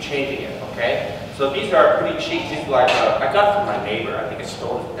 You keep changing it. Okay. So these are pretty cheap. These are like, I got it from my neighbor. I think I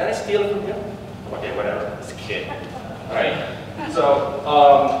stole it. Did I steal it from him? Okay, whatever. It's a kid. All right? So,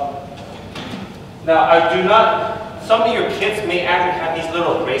 now I do not, some of your kids may actually have these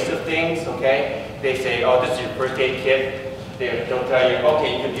little abrasive things, okay? They say, oh, this is your first aid kit. They'll tell you,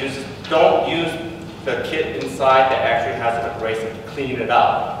 okay, you can use this. Don't use the kit inside that actually has an abrasive to clean it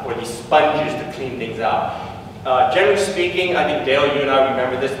up, or these sponges to clean things out. Generally speaking, I think Dale, you and I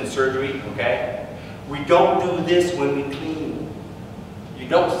remember this in surgery, okay? We don't do this when we clean. You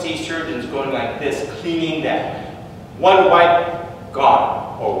don't see surgeons going like this, cleaning that. One wipe,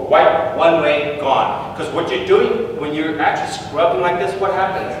 gone. Or wipe one way, gone. Because what you're doing, when you're actually scrubbing like this, what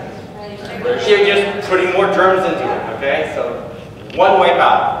happens? You're just putting more germs into it, okay? So, one wipe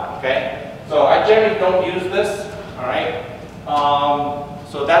out, okay? So I generally don't use this, all right?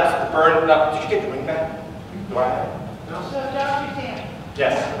 So that's the burn. Now, did you get the ring back? Do I have it? So, Dr. Sam.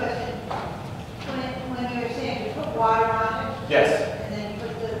 Yes. When you were saying you put water on it, Yes. and then you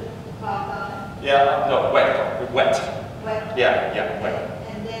put the cloth on Yeah, no, wet. Wet. it, wet, Yeah, wet.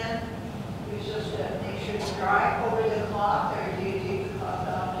 and then you're supposed to make sure it's dry over the cloth, or do you take the cloth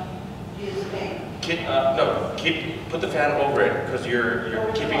off and use the fan? Put the fan over it because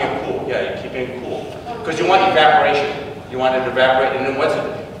you're keeping it cool. Yeah, you're keeping it cool. Because you want evaporation. You want it to evaporate, and then once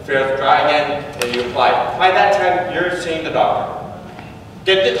it feels dry again, then you apply it. By that time, you're seeing the doctor.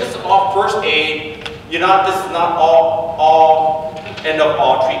 This is all first aid. This is not all end of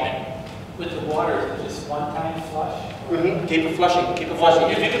all treatment. With the water, is it just one-time flush? Keep it flushing. Keep it flushing.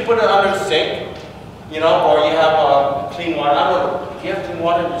 If you can put it under the sink, or you have clean water. I don't know. Do you have clean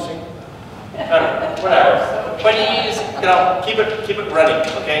water in your sink? I don't know. Whatever. But you just, keep it running.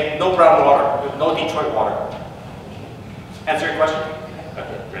 Okay. No brown water. No Detroit water. Answer your question?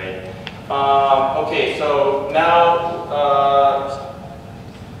 Okay. Great. Okay. So now,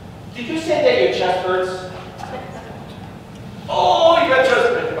 did you say that your chest hurts? Oh, you got chest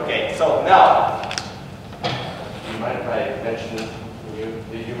hurts. Okay. So now. Do you mind if I mention you?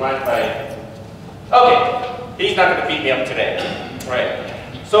 Do you mind if I? Okay, he's not going to beat me up today, right?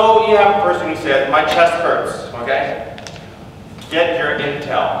 So you have a person who says, my chest hurts, okay? Get your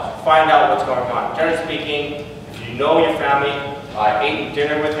intel, find out what's going on. Generally speaking, if you know your family, I ate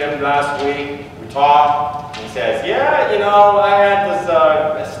dinner with him last week, we talked, he says, yeah, I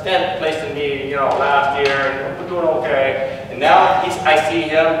had this stent placed in me, last year, and we're doing okay. And now I see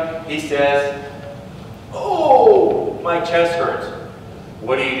him, he says, oh, my chest hurts.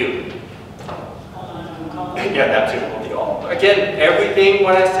 What do you do? Yeah, that too. Again, everything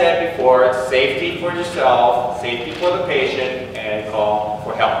what I said before, it's safety for yourself, safety for the patient, and call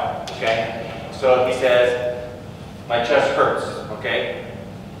for help, okay? So he says, my chest hurts, okay?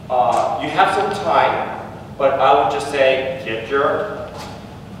 You have some time, but I would just say, get your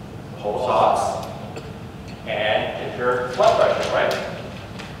pulse ox and get your blood pressure, right?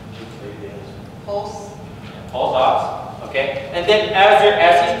 Pulse. Pulse ox, okay? And then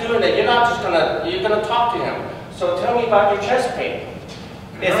as he's doing it, you're gonna talk to him. So tell me about your chest pain.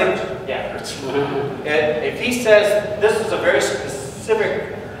 Is it, yeah, if he says, this is a very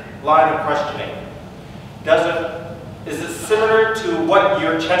specific line of questioning, is it similar to what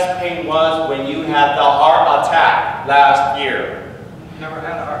your chest pain was when you had the heart attack last year? Never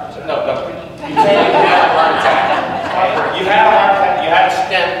had a heart attack. No. You had a heart attack. You had a heart attack. You had a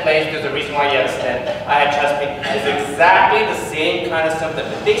stent placed. There's a reason why you had a stent. I had chest pain. It's exactly the same kind of symptom.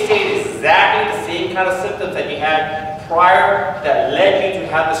 If they say it's exactly the same kind of symptoms that you had prior that led you to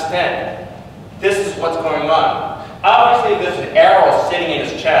have the stent, this is what's going on. Obviously, there's an arrow sitting in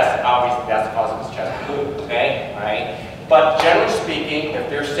his chest. Obviously, that's the cause of his chest pain. Okay, right? But generally speaking, if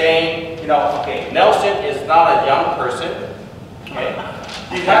they're saying, okay, Nelson is not a young person. Okay.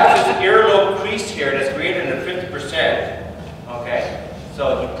 He has this earlobe crease here that's greater than 50%. Okay.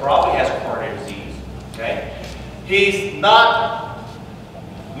 So he probably has coronary disease. Okay. He's not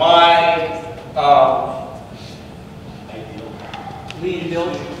my Lean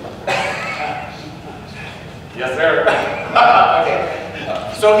building. Yes, sir. Okay.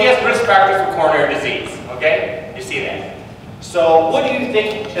 So he has risk factors for coronary disease. Okay. You see that. So what do you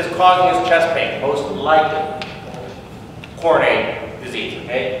think is causing his chest pain? Most likely coronary disease,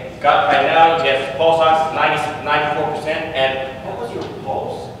 okay? Right now, he has his pulse ox 94%, and what was your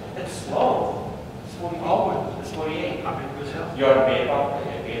pulse? It's slow. It's 48. It's 48. I'm in Brazil. You're on a beta blocker? A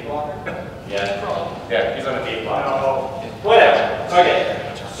beta blocker? Yeah, he's on a beta blocker. Whatever.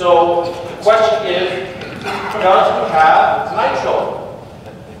 Okay. So the question is, does he have nitro?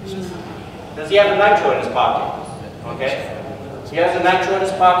 Does he have a nitro in his pocket? Okay. He has a nitro in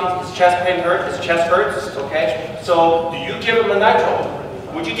his pocket, his chest pain hurts, his chest hurts, okay? So, do you give him a nitro?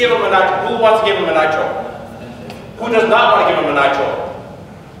 Would you give him a nitro? Who wants to give him a nitro? Who does not want to give him a nitro?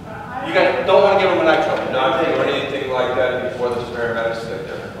 You guys don't want to give him a nitro? Not doing anything like that before the paramedics get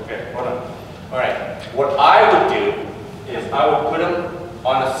there. Okay, hold on. All right. What I would do is I would put him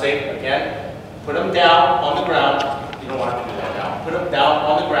on a safe again. Put him down on the ground. You don't want to do that now. Put him down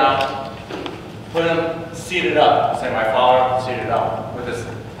on the ground. Put him seated up. Say my father seated up with his.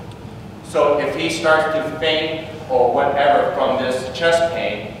 So if he starts to faint or whatever from this chest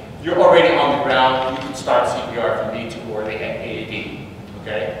pain, you're already on the ground. You can start CPR if you need to, or the AED.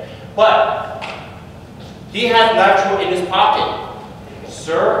 Okay. But he has nitro in his pocket.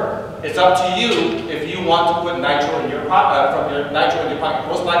 Sir, it's up to you if you want to put nitro in your pocket, from your nitro in your pocket.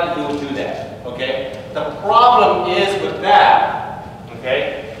 Most likely you will do that. Okay? The problem is with that,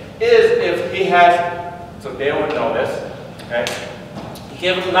 okay, is if he has, so they would know this, okay?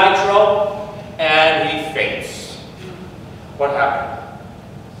 Give him nitro and he faints. What happened?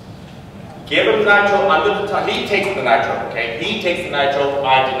 Give him nitro under the tongue. He takes the nitro, okay? He takes the nitro.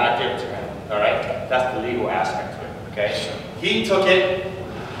 I did not give it to him, all right? That's the legal aspect to it, okay? He took it,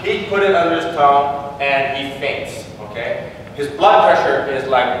 he put it under his tongue, and he faints, okay? His blood pressure is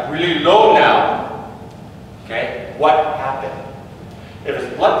like really low now, okay? What happened? If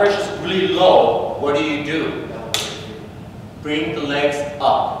his blood pressure is really low, what do? Bring the legs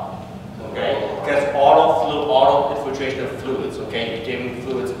up, okay? That's auto infiltration of fluids, okay? You're giving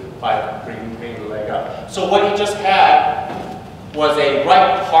fluids by bringing the leg up. So what he just had was a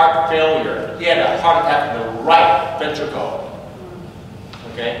right heart failure. He had a heart attack in the right ventricle.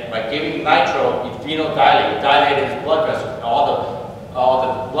 Okay? By giving nitro, he dilated his blood vessels. All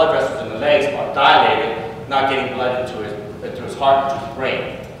the blood vessels in the legs are dilated, not getting blood into his heart, into his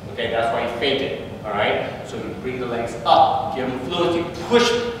brain. Okay? That's why he fainted. Alright? So you bring the legs up, give him fluids, you push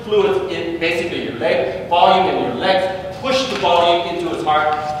fluids in, basically your leg, volume in your legs, push the volume into his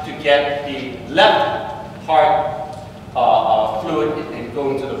heart to get the left heart fluid and go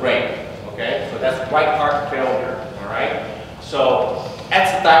into the brain. Okay? So that's right heart failure. Alright? So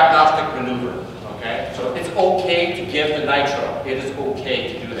that's a diagnostic maneuver. Okay? So it's okay to give the nitro. It is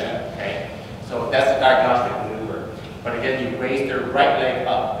okay to do that. Okay? So that's a diagnostic maneuver. But again, you raise their right leg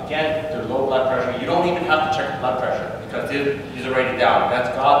up. Again, their low blood pressure. You don't even have to check the blood pressure because he's already down. That's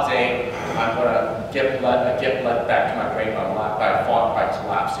God saying, I'm going to get blood back to my brain by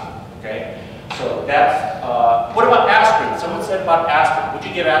collapsing. Okay? So that's, what about aspirin? Someone said about aspirin. Would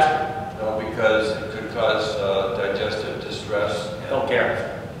you give aspirin? No, because it could cause digestive distress. Don't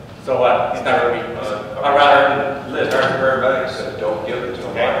care. So what? He's not going to be, I'd rather live. Our paramedics said don't give it to him.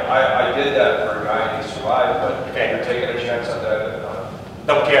 Okay. I did that for a guy and he survived, but Okay. you're taking a chance on that.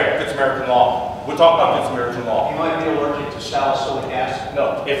 Don't care. Good Samaritan law. We'll talk about Good Samaritan law. He might be allergic to salicylic acid.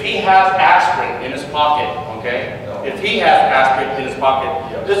 No, if he has aspirin in his pocket, okay? No. If he has aspirin in his pocket,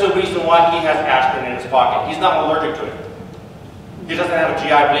 Yes. there's a reason why he has aspirin in his pocket. He's not allergic to it. He doesn't have a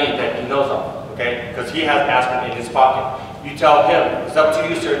GI bleed that he knows of, okay? Because he has aspirin in his pocket. You tell him, it's up to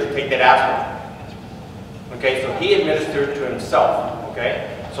you, sir, to take that aspirin. Okay, so he administered to himself,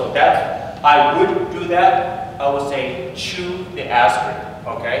 okay? So that's, I would do that. I would say chew the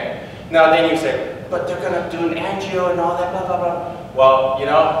aspirin, okay? Now then you say, but they're gonna do an angio and all that, blah, blah, blah. Well, you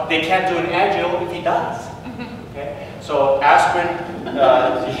know, they can't do an angio if he does, okay? So aspirin,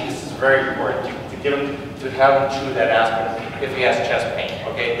 this is very important to have him chew that aspirin if he has chest pain,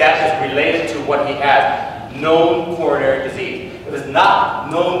 okay? That is related to what he has. Known coronary disease. If it's not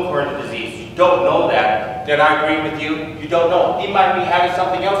known coronary disease, you don't know that, then I agree with you, you don't know. He might be having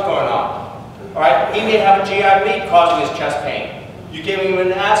something else going on. Alright? He may have a GI bleed causing his chest pain. You give him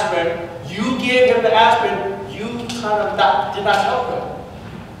an aspirin, you give him the aspirin, you kind of did not help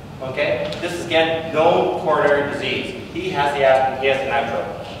him. Okay? This is again known coronary disease. He has the aspirin, he has the nitro.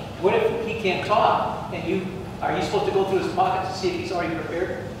 What if he can't talk and are you supposed to go through his pocket to see if he's already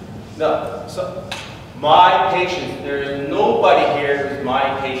prepared? No. So, my patients, there is nobody here who's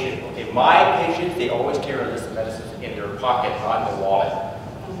my patient. Okay, my patients, they always carry a list of medicines in their pocket, not in their wallet.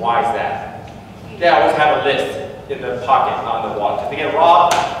 Why is that? They always have a list in their pocket, not in their wallet. Because they get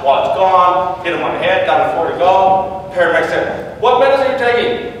robbed, wallet's gone, hit them on the head, down the floor to go. Paramedic said, what medicine are you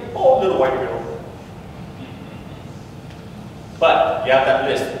taking? Oh, little white girl. But you have that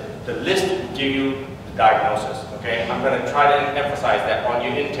list. The list will give you the diagnosis. Okay, I'm going to try to emphasize that on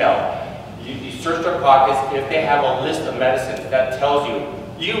your intel. You search their pockets. If they have a list of medicines that tells you,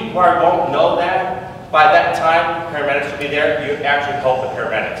 you probably won't know that. By that time, paramedics will be there. You actually help the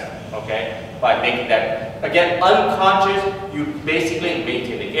paramedics, okay? By making that, again, unconscious, you basically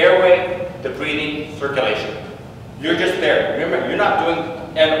maintain the airway, the breathing, circulation. You're just there. Remember, you're not doing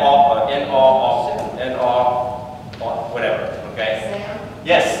whatever, okay? Sam,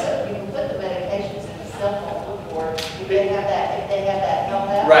 Yes. You can put the medications in the cell phone bookboard. If they have that, know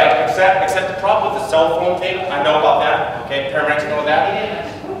that? Right, except the problem with the cell phone thing, I know about that, okay, paramedics know that.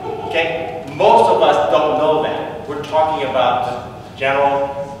 Okay, most of us don't know that. We're talking about the general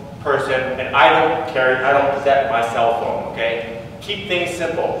person, and I don't present my cell phone, okay? Keep things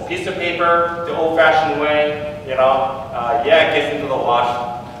simple. Piece of paper, the old-fashioned way, you know, yeah, it gets into the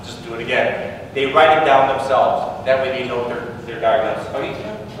wash, just do it again. They write it down themselves. That way they know their diagnosis. Oh, you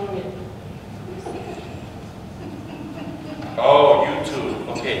can't tell me. Oh,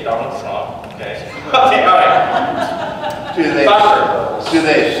 YouTube. Okay, Donald Trump. Okay. Okay, all right. Do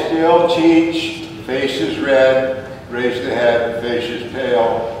they still teach face is red, raise the head, face is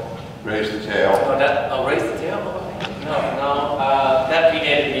pale, raise the tail? Oh, raise the tail? No, that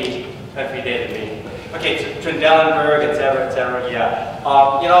predated me. Okay, so Trendelenburg, etc., yeah.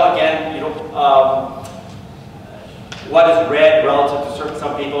 You know, again, you know, what is red relative to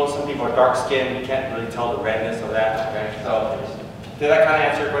some people? Some people are dark skinned, you can't really tell the redness of that, okay? So, did that kind of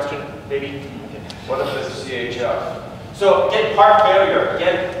answer your question, maybe? What if it's CHF? So, again, heart failure,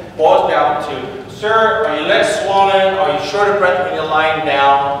 again, boils down to, sir, are your legs swollen? Are you short of breath when you're lying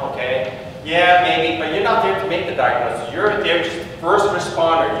down? Okay. Yeah, maybe, but you're not there to make the diagnosis. You're there just first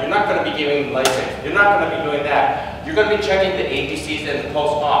responder. You're not going to be giving license. You're not going to be doing that. You're going to be checking the ABCs and the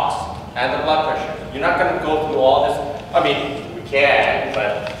post-ops and the blood pressure. You're not going to go through all this. I mean, we can,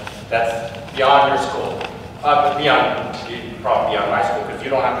 but that's beyond your school. Probably beyond my school, because you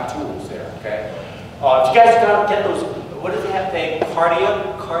don't have the tools there, okay? If you guys don't get those, what does it have, the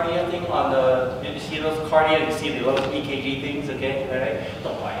cardia thing on the, you see those cardia, you see the little EKG things, okay? Right?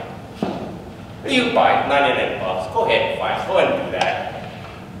 Don't buy it. You buy it, $99. Go ahead, fine. Go ahead and do that.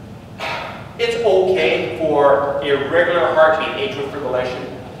 It's okay for irregular heartbeat, atrial fibrillation.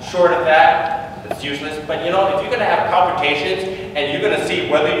 Short of that, it's useless. But you know, if you're going to have palpitations and you're going to see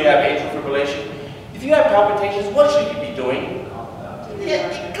whether you have atrial fibrillation, if you have palpitations, what should you be doing?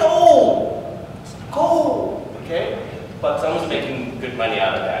 Yeah, go, okay? But someone's making good money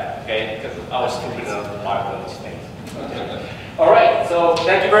out of that, okay? Because I was stupid enough to buy one of these things. Okay. All right, so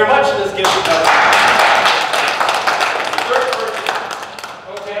thank you very much. Let's give it third person.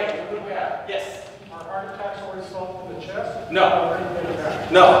 Okay, who do we have? Yes. Are heart attacks always solved in the chest? No.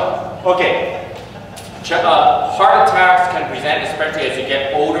 No. Okay. Heart attacks can present, especially as you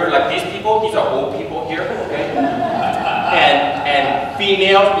get older, like these people. These are old people here, okay? and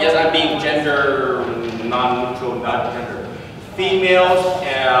females, yes, I'm being gender non-neutral, not gender. Females,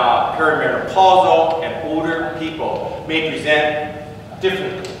 perimenopausal, and older people may present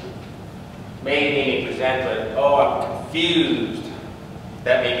differently. They may present with, oh, I'm confused.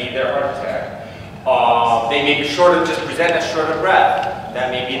 That may be their heart attack. They may be just present as short of breath.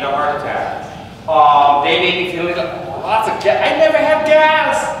 That may be their heart attack. They may be feeling lots of gas. I never have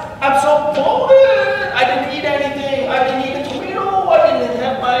gas. I'm so bloated. I didn't eat anything. I didn't eat a tomato. I didn't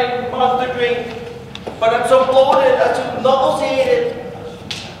have my monster drink. But I'm so bloated. I'm so nauseated.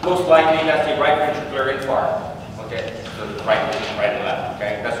 Most likely that's the right ventricular infarct. Okay, so the right and left.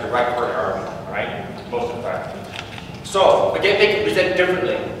 Okay, that's the right coronary artery. All right, most of the time. So again, they can present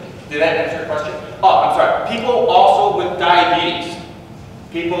differently. Did that answer your question? Oh, I'm sorry. People also with diabetes,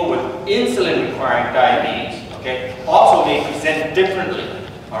 people with insulin requiring diabetes, okay, also may present differently.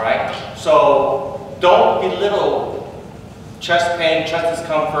 All right. So don't belittle chest pain, chest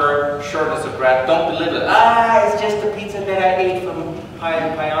discomfort, shortness of breath. Don't belittle it. It's just the pizza that I ate from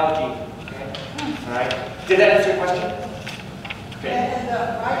biology. Okay. All right. Did that answer your question? Okay. And the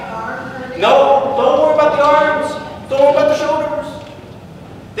right arm hurting? No, don't worry about the arms. Don't worry about the shoulders.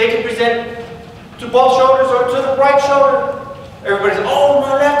 They can present to both shoulders or to the right shoulder. Everybody's, oh,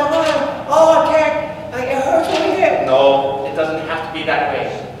 my left arm. Oh, I can't. Like, it hurts over here. No, it doesn't have to be that way.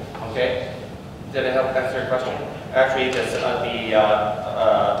 Okay? Did it help answer your question? Actually, the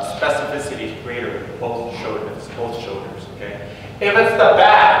specificity is greater with both shoulders. Okay? If it's the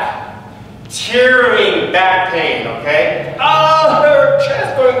back, tearing back pain. Okay? Oh, her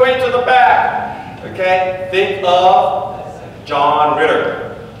chest going way to the back. Okay? Think of John Ritter.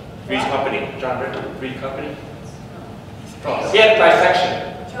 Three's Company. John Ritter, Three's Company. He had dissection.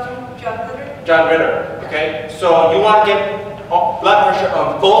 John Ritter. Okay? So you want to get blood pressure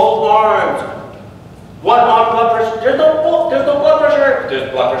on both arms. One arm blood pressure. There's no blood pressure. There's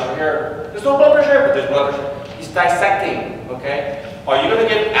blood pressure here. There's no blood pressure, but there's blood pressure. He's dissecting. Okay? Are you going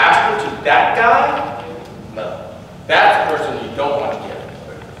to give aspirin to that guy? No. That's the person you don't want to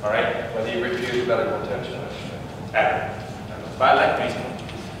give. All right? Whether you refuse medical attention, I should say. Ever. But I like these.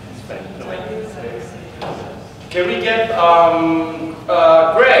 Can we get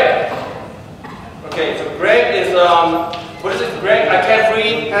Greg? Okay, so Greg is What is it, Greg? I can't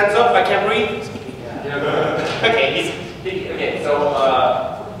breathe. Hands up. I can't breathe. Okay. Okay. So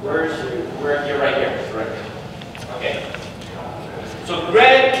you're right here. Right. Okay. So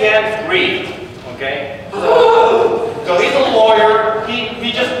Greg can't breathe. Okay. So he's a lawyer.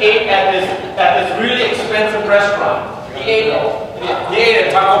 He just ate at this really expensive restaurant. He ate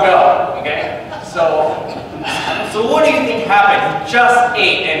at Taco Bell. Okay. So what do you think happened? He just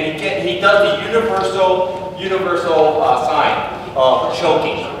ate, and he does the universal sign of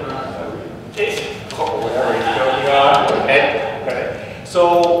choking. Whatever he's choking on. Okay.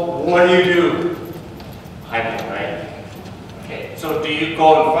 So what do? Hiding, right? Okay. So do you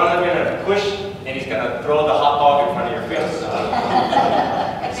go in front of him and push, and he's gonna throw the hot dog in front of your face?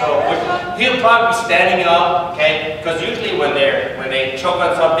 So he'll probably be standing up, okay? Because usually when they choke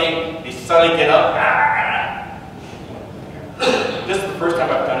on something, they suddenly get up. This is the first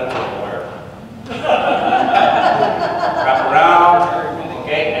time I've done it to a lawyer. Wrap around,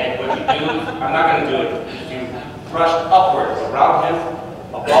 okay? And what you do, I'm not going to do it. You brush upwards around him,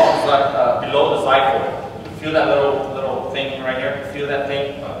 above below the xiphoid. You feel that little thing right here? Feel that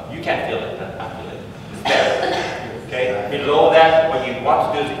thing? You can't feel it. I feel it. It's there. Okay? Below that, what you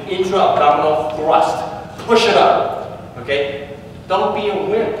want to do is intra-abdominal thrust. Push it up. Okay? Don't be a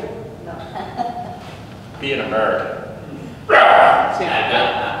wimp. Be an American.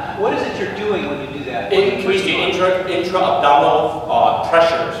 What is it you're doing when you do that? Increase the intra-abdominal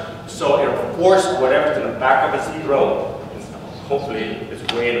pressures, so it'll force whatever's in the back of his throat. Hopefully, it's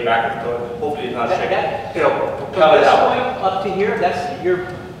way in the back of the throat. Hopefully, it's not shaking. It'll propel it out. Up to here, that's You're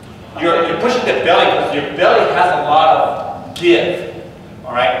pushing the belly because your belly has a lot of give.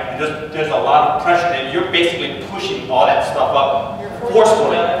 All right, there's a lot of pressure, and you're basically pushing all that stuff up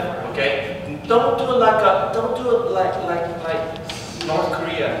forcefully. Okay. Don't do it like North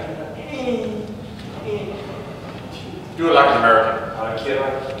Korea. Do it like an American. Kid.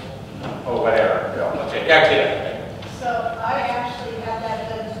 Or whatever. Yeah. Okay. Yeah, kid. So I actually had that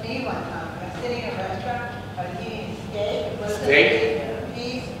done to me one time. I was sitting in a restaurant, I was eating steak.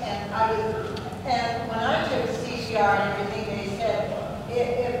 Piece, and when I took CCR and everything, they said,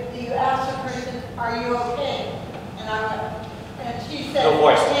 if you ask the person, "Are you okay?" And she said, No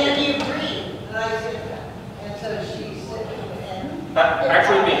voice. "Can you breathe?" And I said, and so she said,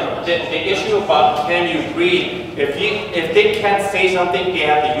 Actually, the issue about can you breathe, if they can't say something, they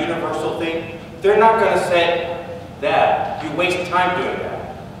have the universal thing, they're not going to say that. You waste time doing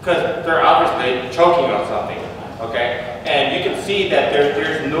that. Because they're obviously choking on something. Okay? And you can see that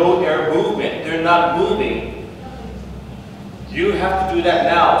there's no air movement. They're not moving. You have to do that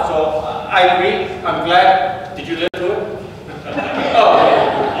now. So I agree. I'm glad. Did you listen to it? Oh.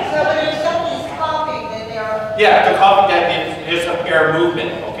 So when if somebody's coughing, then they're... Yeah, the coughing, there's some air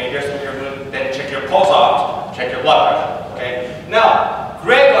movement. Okay, there's some air movement. Then check your pulse ox, check your blood pressure. Okay. Now,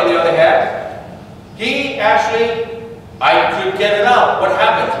 Greg, on the other hand, he actually, I could get it out. What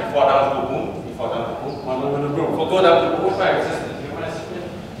happens? You fall down to the boom. You fall down to the boom. We'll go down to the boom.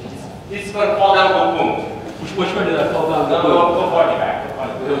 He's going to fall down to the boom. Which way did I fall down? No, go farther back.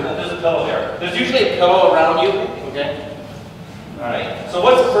 There's a pillow there. There's usually a pillow around you. Okay. All right. So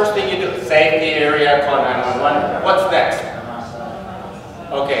what's the first thing you do? Safety area, call 911. What's next?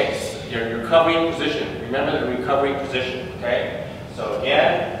 Okay. Your recovery position. Remember the recovery position. Okay. So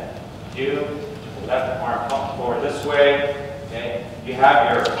again, you left arm forward this way. Okay. You have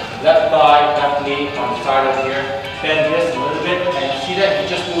your left thigh, left knee on the side over here. Bend this a little bit, and you see that you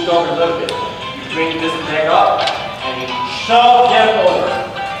just moved over a little bit. Bring this leg up and you shove him over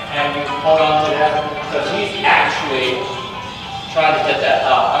and you hold on to that because he's actually trying to get that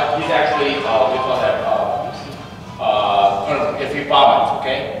out. He's actually, we call that, if he vomits,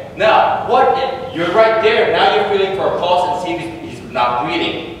 okay? Now, you're right there. Now you're feeling for a pulse and see if he's not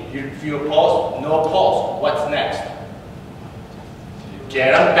breathing. You feel a pulse, no pulse. What's next?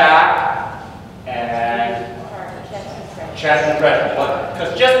 Get him back and chest compression.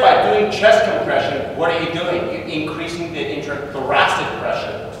 Because just by doing chest compression, what are you doing? You're increasing the intrathoracic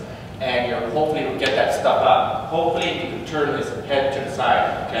pressure, and you're hopefully will get that stuff out. Hopefully you can turn his head to the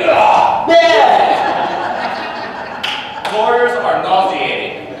side. Okay? Lawyers are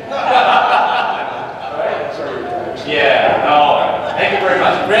nauseating. Yeah, no. Thank you very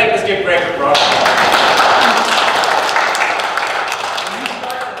much. Greg, let's give Greg a round of applause.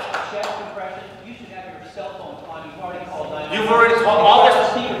 You've already called all this.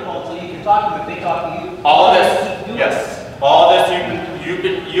 Speakerphone, so you can talk to them if they talk to you. All this, yes. All this,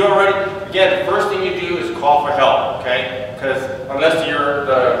 you already, again, the first thing you do is call for help, okay? Because unless you're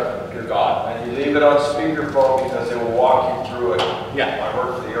God. And you leave it on speakerphone because they will walk you through it. Yeah. I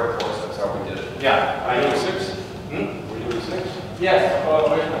worked for the Air Force, that's how we did it. Yeah. Were you doing Yes,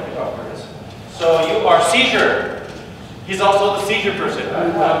 where's my pickup for this? So you are seizure. He's also the seizure person.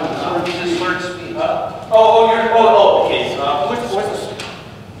 He's a slurred speech. Okay.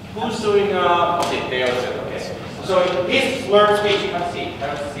 Who's doing, okay, they are it, okay. So he's slurred speech. Have a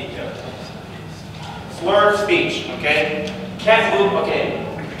seat here. Slurred speech, okay? Can't move, okay.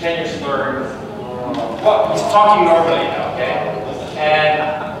 Pretend you're slurred. Well, he's talking normally now, okay?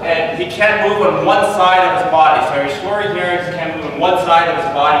 And he can't move on one side of his body. So he's slurring here, he can't move on one side of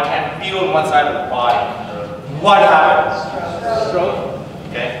his body, can't feel on one side of his body. What happens? Stroke.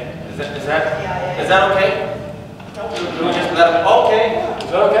 Okay. Is that okay? Do we just let him? Okay.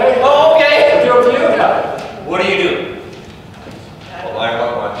 Is that okay? Oh, okay. What do you do? Well,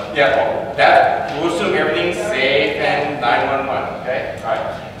 911. Yeah. That we'll assume everything's safe and 911. Okay. All right.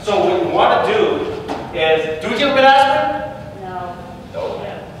 So what we want to do is, do we give him an aspirin? No. No.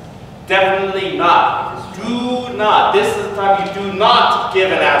 Definitely not. Do not. This is the time you do not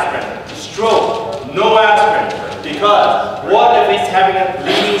give an aspirin. Stroke. No aspirin. Because what if he's having a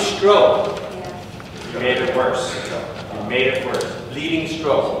bleeding stroke? You made it worse. You made it worse. Bleeding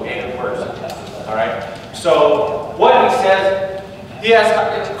stroke. You made it worse. All right. So what he says, he has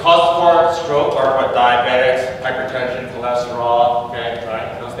cause for stroke or diabetics, hypertension, cholesterol. Okay. All right.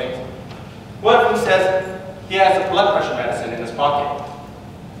 Those things. What if he says he has a blood pressure medicine in his pocket?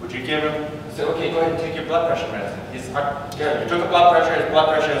 Would you give him? Say, okay, go ahead and take your blood pressure medicine. You took a blood pressure. His blood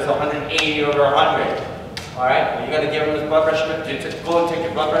pressure is 180 over 100. All right, are you going to give him his blood pressure medicine? Go and take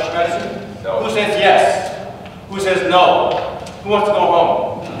your blood pressure medicine? No. Who says yes? Who says no? Who wants to go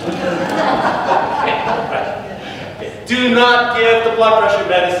home? Okay. Do not give the blood pressure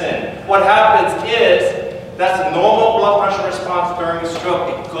medicine. What happens is, that's a normal blood pressure response during a stroke.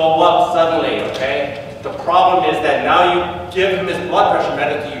 It go up suddenly, okay? The problem is that now you give him his blood pressure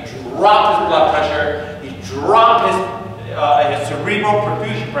medicine, you drop his blood pressure, you drop his cerebral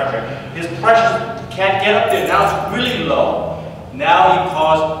perfusion pressure. His pressure can't get up there, now it's really low. Now you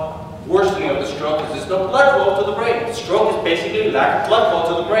cause worsening of the stroke because there's no blood flow to the brain. Stroke is basically lack of blood flow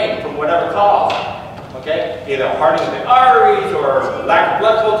to the brain from whatever cause. Okay? Either hardening of the arteries or lack of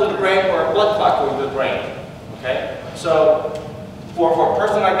blood flow to the brain or a blood clot going to the brain. Okay? So for a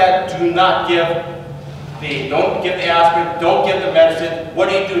person like that, don't give the aspirin, don't give the medicine. What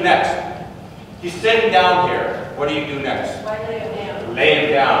do you do next? He's sitting down here. What do you do next? Lay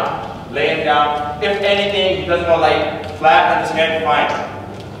him down. Lay him down. If anything, he doesn't want to lay flat on his head, fine.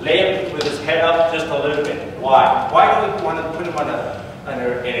 Lay him with his head up just a little bit. Why? Why do we want to put him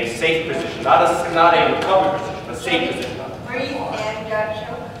in a safe position? Not a recovery position, but a safe position. Breathe and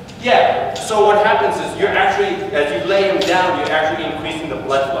choke. Yeah. So what happens is you're actually, as you lay him down, you're actually increasing the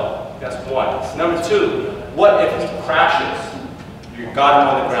blood flow. That's one. Number two, what if he crashes? You got him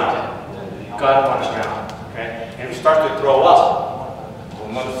on the ground. You got him on the ground. Okay? And he starts to throw up on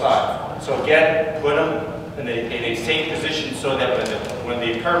one side. So again, put him in a safe position so that when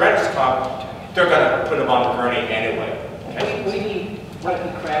the paramedics come, they're going to put him on the gurney anyway. Okay? What do you mean, what if he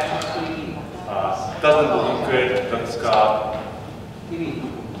crashes? What do you mean? Doesn't look good. Looks, You mean?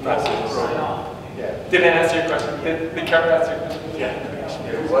 that's it. Yeah. Did I answer your question? Did Kevin answer your question? Yeah.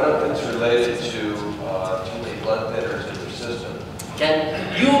 What if it's related to too many blood thinners in your system?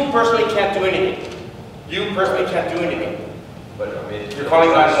 You personally can't do anything. You personally can't do anything. But I mean, You're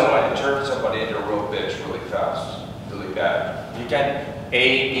calling 911. Turn somebody into a real bitch really fast, really bad. You can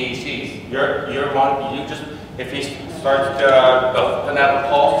ABCs. You just, if he starts to have a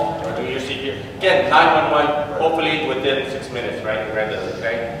pulse or do your CPR, again 911. Hopefully within 6 minutes, right? You read this,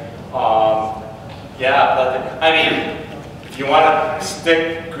 okay? Yeah, but I mean, if you want to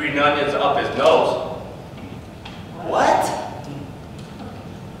stick green onions up his nose, what?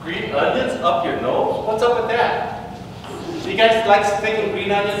 Green onions up your nose? What's up with that? Do you guys like sticking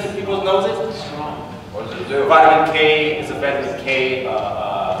green onions in people's noses? What does it do? Vitamin K is a vitamin K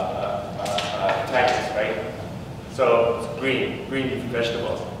antagonist, right? So it's green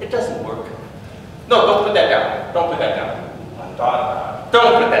vegetables. It doesn't work. No, don't put that down. Don't put that down.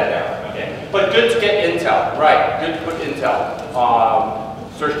 Don't put that down. Okay. But good to get intel. Right. Good to put intel.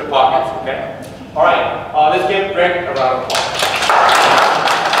 Search the pockets. Okay. All right. Let's give Greg a round of applause.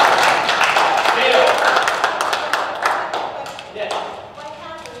 Yes. What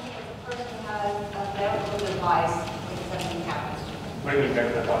happens if a person has a medical device if something happens to them? What do you mean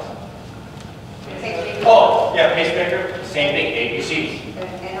medical device? Pacemaker. Oh, yeah, pacemaker. Same thing. ABCs.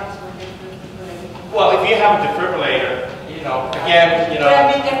 And also with the Well, if you have a defibrillator, again, But I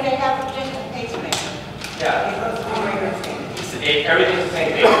mean, if they have just a pacemaker. yeah, everything's the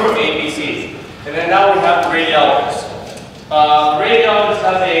same thing, ABCs. And then now we have the radiologist. The radiologist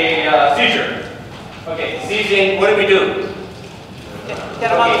has a seizure. Okay, seizing, what do?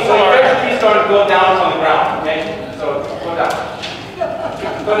 Get him on the Okay, so floor. eventually he's going to go down on the ground, okay? So go down.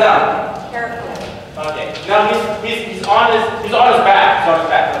 Go down. Carefully. Okay. Now he's on his back. He's on his back. Go to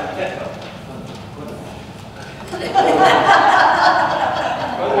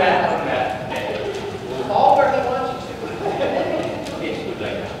that. Okay. All where he wants you to. Okay, good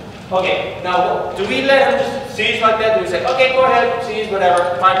like that. Okay. Now, do we let him just seize like that? Do we say, okay, go ahead, seize,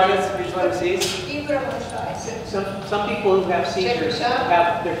 whatever, 5 minutes, we just let him seize? You put them on the side. Some people who have seizures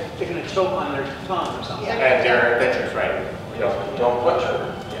have, they're going to choke on their tongue or something. And they're adventures, right? Don't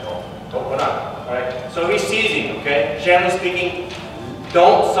butcher. Don't put on. All right. So he's seizing. Okay. Generally speaking,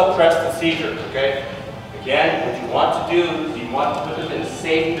 don't suppress the seizure. Okay. Again, what you want to do is you want to put them in a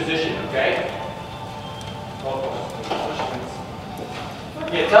safe position. Okay.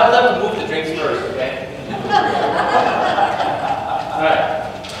 Yeah. Tell them to move the drinks first. Okay. All right.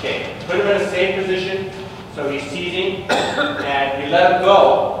 Okay. Put him in a safe position. So he's seizing, and you let him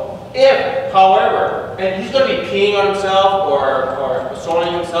go. If, however, and he's going to be peeing on himself or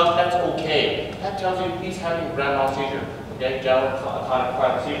soiling himself, that's okay. That tells you he's having a grand mal seizure. Okay, general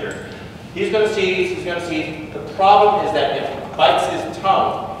tonic seizure. He's going to seize. He's going to seize. The problem is that if he bites his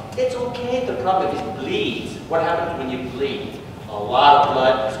tongue, it's okay. The problem is he bleeds. What happens when you bleed? A lot of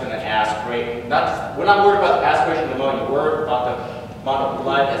blood is going to aspirate. We're not worried about the aspiration of pneumonia. We're worried about the amount of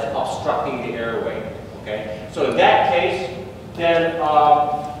blood that's obstructing the airway. Okay, so in that case, then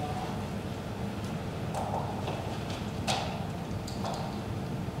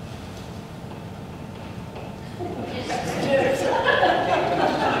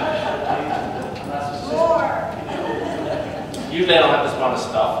usually I don't have this amount of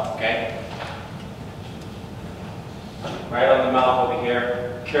stuff. Okay, right on the mouth over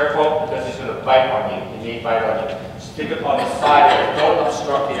here. Careful because he's going to bite on you. He may bite on you. Stick it on the side. Don't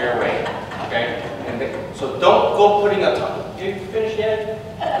obstruct the airway. Okay. So don't go putting a tongue. You finished yet?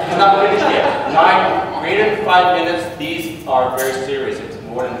 It's not finished yet. Greater than 5 minutes, these are very serious. It's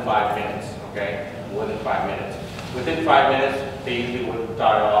more than 5 minutes, okay? More than 5 minutes. Within 5 minutes, they usually would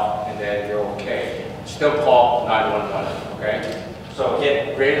die off and then you're okay. Still call 911, okay? So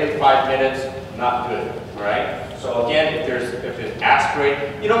again, greater than 5 minutes, not good, all right? So again, if there's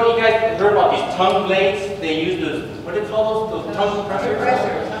aspirate, you know, you guys heard about these tongue blades? They use those, what do they call those tongue compressors?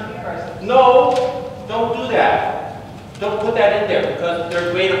 No. Don't do that. Don't put that in there because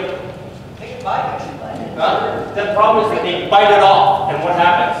they're great. They can buy it. The problem is that they bite it off, and what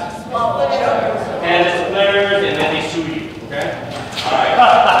happens? And it splinters, and then they sue you. Okay. All right.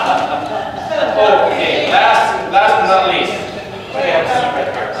 Okay. Last but not least.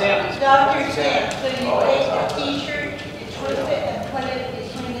 Dr. Sam, so you take a t-shirt, you twist it, and put it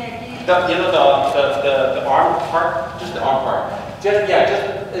between their knees. You know the arm part, just the arm part. Just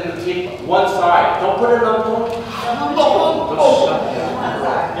in the teeth, one side. Don't put it on one.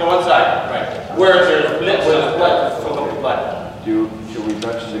 Yeah, one side, right. Where there's blood, full of blood. Should we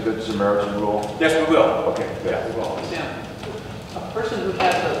mention the Good Samaritan rule? Yes, we will. Okay, Yeah, we will. Sam, a person who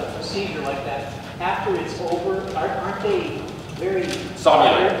has a seizure like that, after it's over, aren't they very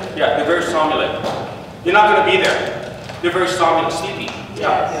Somnolent. Yeah, they're very somnolent. You're not going to be there. They're very somnolent, sleepy.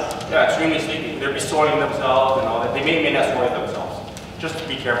 Yeah, extremely sleepy. They'll be soiling themselves and all that. They may not soil themselves. Just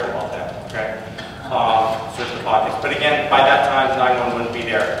be careful about that, okay? Search the pockets. But again, by that time, 911 wouldn't be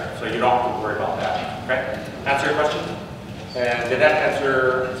there, so you don't have to worry about that, okay? Answer your question? And did that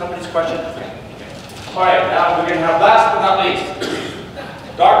answer somebody's question? Okay. All right, now we're going to have last but not least.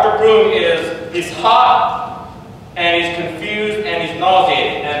 Dr. Broom he's hot, and he's confused, and he's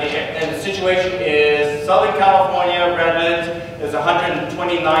nauseated. And the situation is Southern California, Redlands, is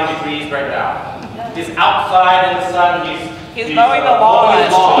 129 degrees right now. He's outside in the sun. He's mowing the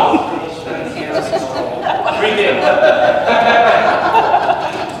lawn. Breathe in.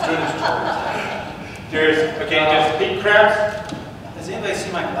 There's big cramps. Does anybody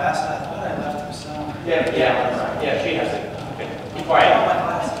see my glasses? I thought I left them somewhere. Yeah, she has it. Okay, be quiet. Oh, my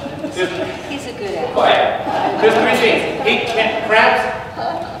glasses. He's a good actor. Quiet. There's 3 things. Cramps,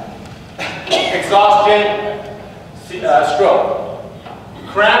 exhaustion, stroke.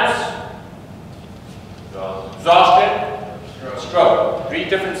 Cramps, exhaustion, stroke. 3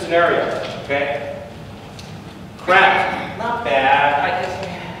 different scenarios, okay? Cramps, not bad.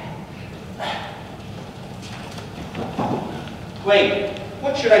 Wait,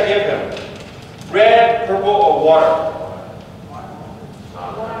 what should I give him? Red, purple, or water?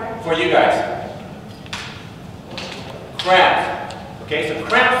 For you guys. Cramps. Okay, so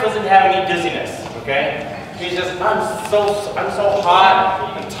cramps doesn't have any dizziness. Okay, he's just I'm so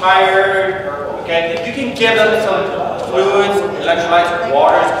hot, I'm tired. Okay, you can give them some fluids, electrolytes,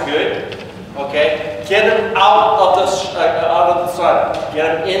 water is good. Okay, Get them out of the sun.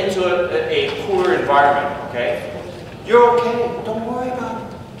 Get them into a cooler environment, okay? You're okay. Don't worry about it.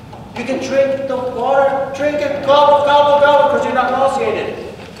 You can drink the water. Drink it. Gobble, gobble, gobble, because you're not nauseated.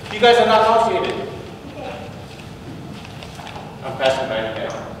 You guys are not nauseated. I'm passing back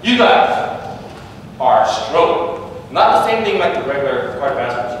again. You guys are stroke. Not the same thing like the regular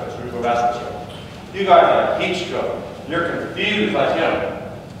cardiovascular stroke, cerebrovascular stroke. You guys are heat stroke. You're confused like him.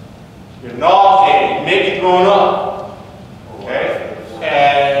 You're nauseated, maybe thrown up. Okay?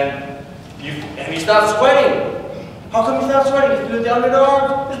 And he's not sweating. How come he's not sweating? He's doing the under the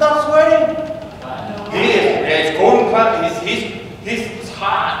arms. He's not sweating. He is. He's golden cloud. He's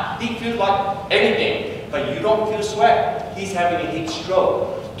hot. He feels like anything. But you don't feel sweat. He's having a heat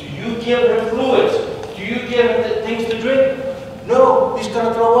stroke. Do you give him fluids? Do you give him the things to drink? No, he's going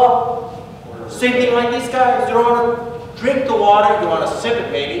to throw up. Same thing like these guys. You don't want to drink the water. You want to sip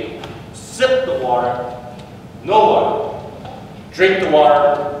it maybe. Sip the water. No water. Drink the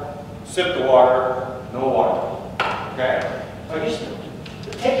water. Sip the water. No water. Okay? So you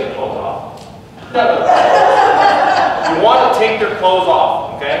take your clothes off. You want to take their clothes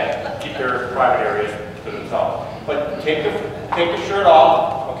off, okay? Keep their private areas to themselves. But take the shirt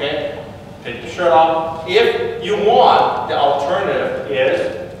off, okay? Take the shirt off. If you want, the alternative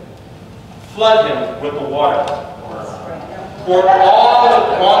is flood him with the water. Pour all on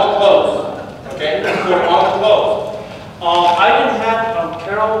the clothes, okay? Pour on the clothes. I didn't have,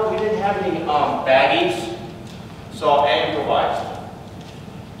 Carol, we didn't have any baggies, so I improvised.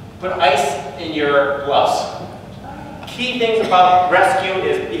 Put ice in your gloves. Key things about rescue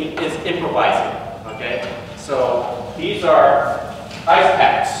is improvising, okay? So these are ice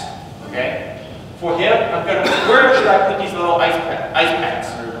packs, okay? For him, where should I put these little ice packs?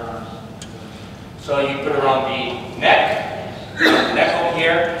 So you put it around the neck over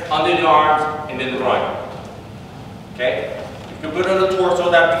here, under the arms, and then the groin, okay? You can put it on the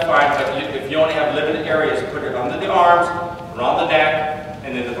torso, that'd be fine, but if you only have limited areas, put it under the arms, around the neck,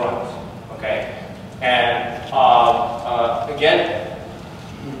 and then the groins, okay? And again,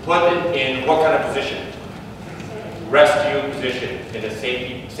 you put it in what kind of position? Rescue position, in a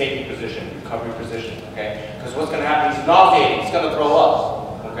safety position, recovery position, okay? Because what's going to happen, he's nauseating, he's going to throw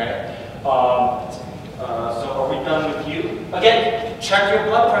up, okay? So are we done with you? Again, check your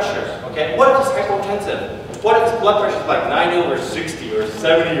blood pressures, okay? What if it's hypotensive? What if his blood pressure is like 90 over 60 or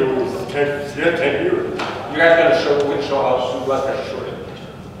 70 over 10 years? You guys got to show how blood pressure shorted.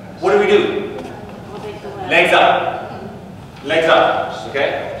 What do we do? Legs up. Legs up,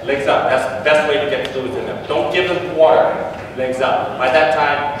 okay? Legs up. That's the best way to get fluids in them. Don't give them water. Legs up. By that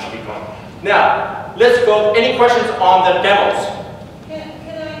time, you should be gone. Now, let's go. Any questions on the demos?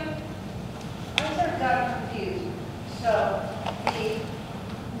 I sort of got confused. So, the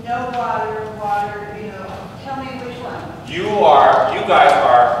no water, tell me which one. You guys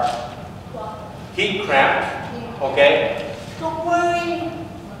are heat cramped, okay? Don't worry.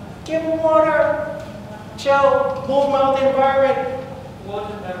 Give them water. Chill. Move them out of the environment.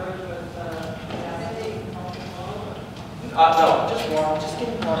 Water beverage with No, just water. Just give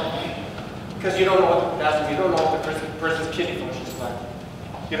them water. Because you don't know what the potassium, you don't know what the person's kidney function is like.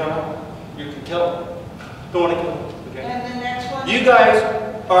 You don't know. You can kill them. Don't want to kill them. Okay? And the next one? You guys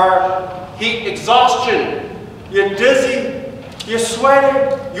are heat exhaustion. You're dizzy. You're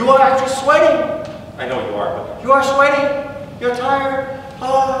sweating. You are actually sweating. I know you are, but you are sweating. You're tired.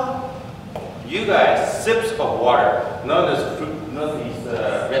 You guys, sips of water. None of this fruit, none of these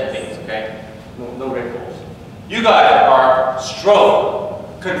red things, okay? No Red Bulls. You guys are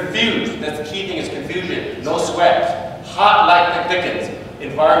stroke, confused. That's the key thing is confusion. No sweat. Hot like the dickens.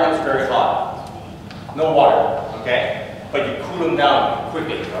 Environment's very hot. No water, okay? But you cool them down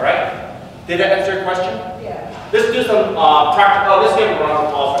quickly, all right? Did that answer your question? Yeah. Let's do some practical. Let's give a round of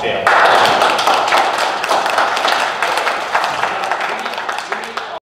applause for Dale.